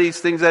 Bible studies,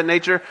 things of that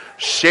nature.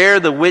 Share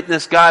the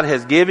witness God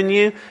has given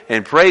you.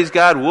 And praise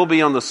God, we'll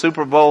be on the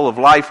Super Bowl of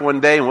life one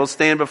day and we'll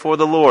stand before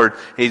the Lord.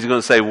 He's going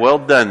to say, well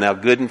done, thou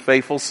good and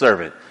faithful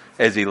servant,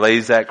 as He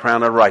lays that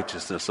crown of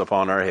righteousness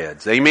upon our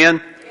heads.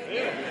 Amen?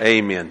 Amen.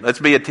 Amen. Let's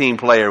be a team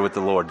player with the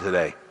Lord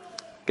today.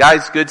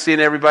 Guys, good seeing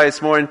everybody this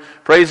morning.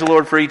 Praise the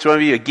Lord for each one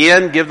of you.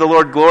 Again, give the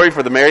Lord glory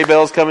for the Mary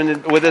Bells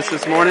coming with us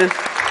this morning.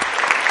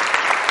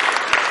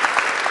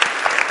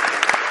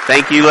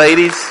 Thank you,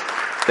 ladies.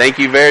 Thank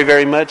you very,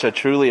 very much. I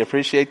truly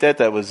appreciate that.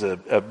 That was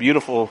a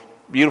beautiful,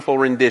 beautiful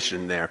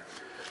rendition there.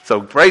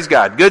 So praise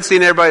God. Good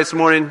seeing everybody this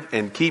morning,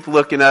 and keep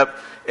looking up.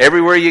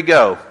 Everywhere you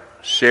go,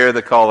 share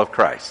the call of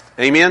Christ.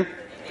 Amen?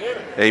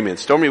 Amen. Amen.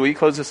 Stormy, will you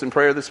close us in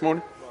prayer this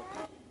morning?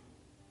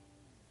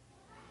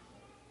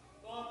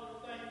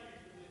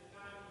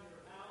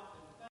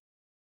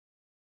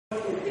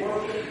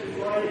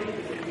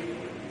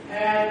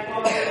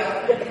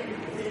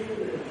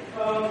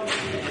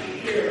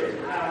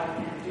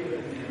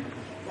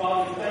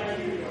 Father,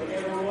 thank you for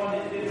everyone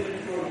that did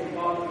this for you,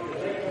 Father,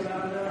 because they come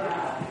out of their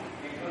house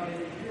and come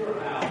into your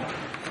house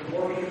to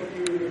worship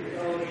you and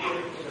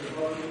fellowship with their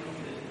brothers and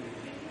sisters.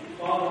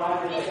 Father, I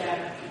just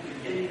ask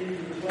that you continue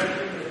to bless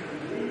them as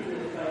we leave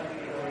this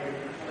sanctuary.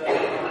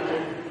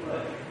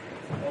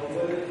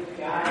 With us,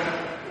 guide us,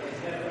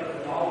 and help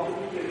us in all that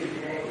we do to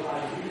glorify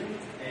you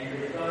and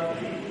your Son,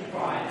 Jesus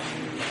Christ.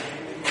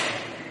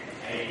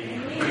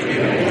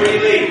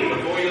 Amen.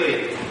 Before you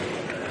leave.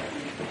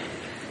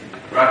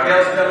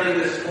 Raquel's coming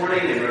this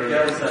morning, and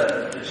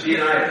Raquel's, she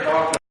and I have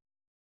talked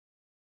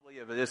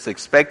about this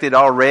expected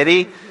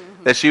already,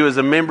 that she was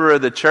a member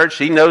of the church.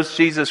 She knows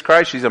Jesus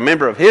Christ. She's a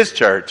member of His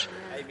church.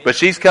 But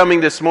she's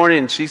coming this morning,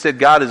 and she said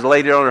God has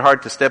laid it on her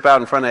heart to step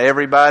out in front of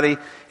everybody,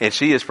 and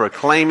she is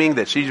proclaiming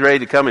that she's ready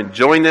to come and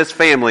join this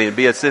family and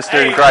be a sister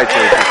in Christ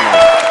this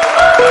morning.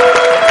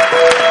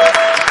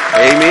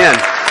 Amen.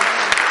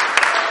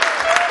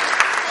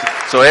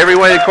 So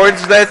everyone in accordance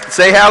with that,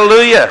 say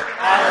hallelujah.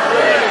 Hallelujah.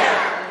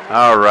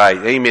 All right.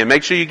 Amen.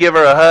 Make sure you give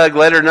her a hug.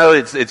 Let her know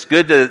it's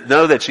good to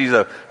know that she's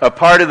a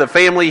part of the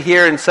family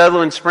here in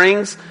Sutherland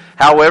Springs.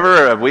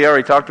 However, we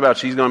already talked about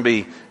she's going to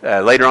be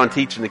later on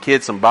teaching the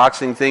kids some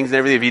boxing things and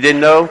everything. If you didn't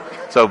know,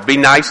 so be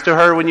nice to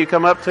her when you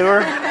come up to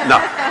her. No.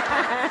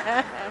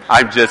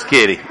 I'm just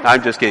kidding.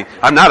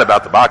 I'm not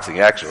about the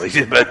boxing, actually.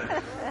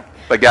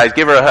 But guys,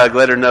 give her a hug.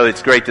 Let her know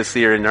it's great to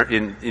see her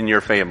in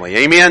your family.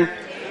 Amen?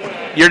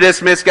 You're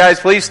dismissed, guys.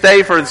 Please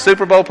stay for the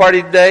Super Bowl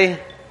party today.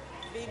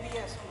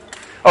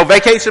 Oh,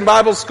 Vacation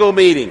Bible School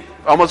meeting.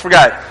 Almost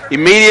forgot.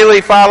 Immediately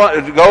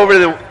go over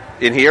to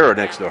in here or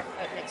next door?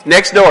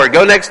 Next door.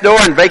 Go next door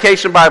and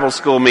Vacation Bible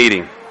School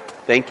meeting.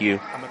 Thank you.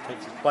 I'm going to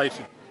take some place.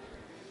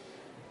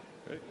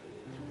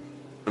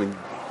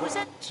 What's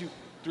that? 2,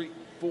 3,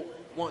 4,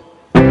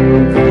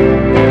 1.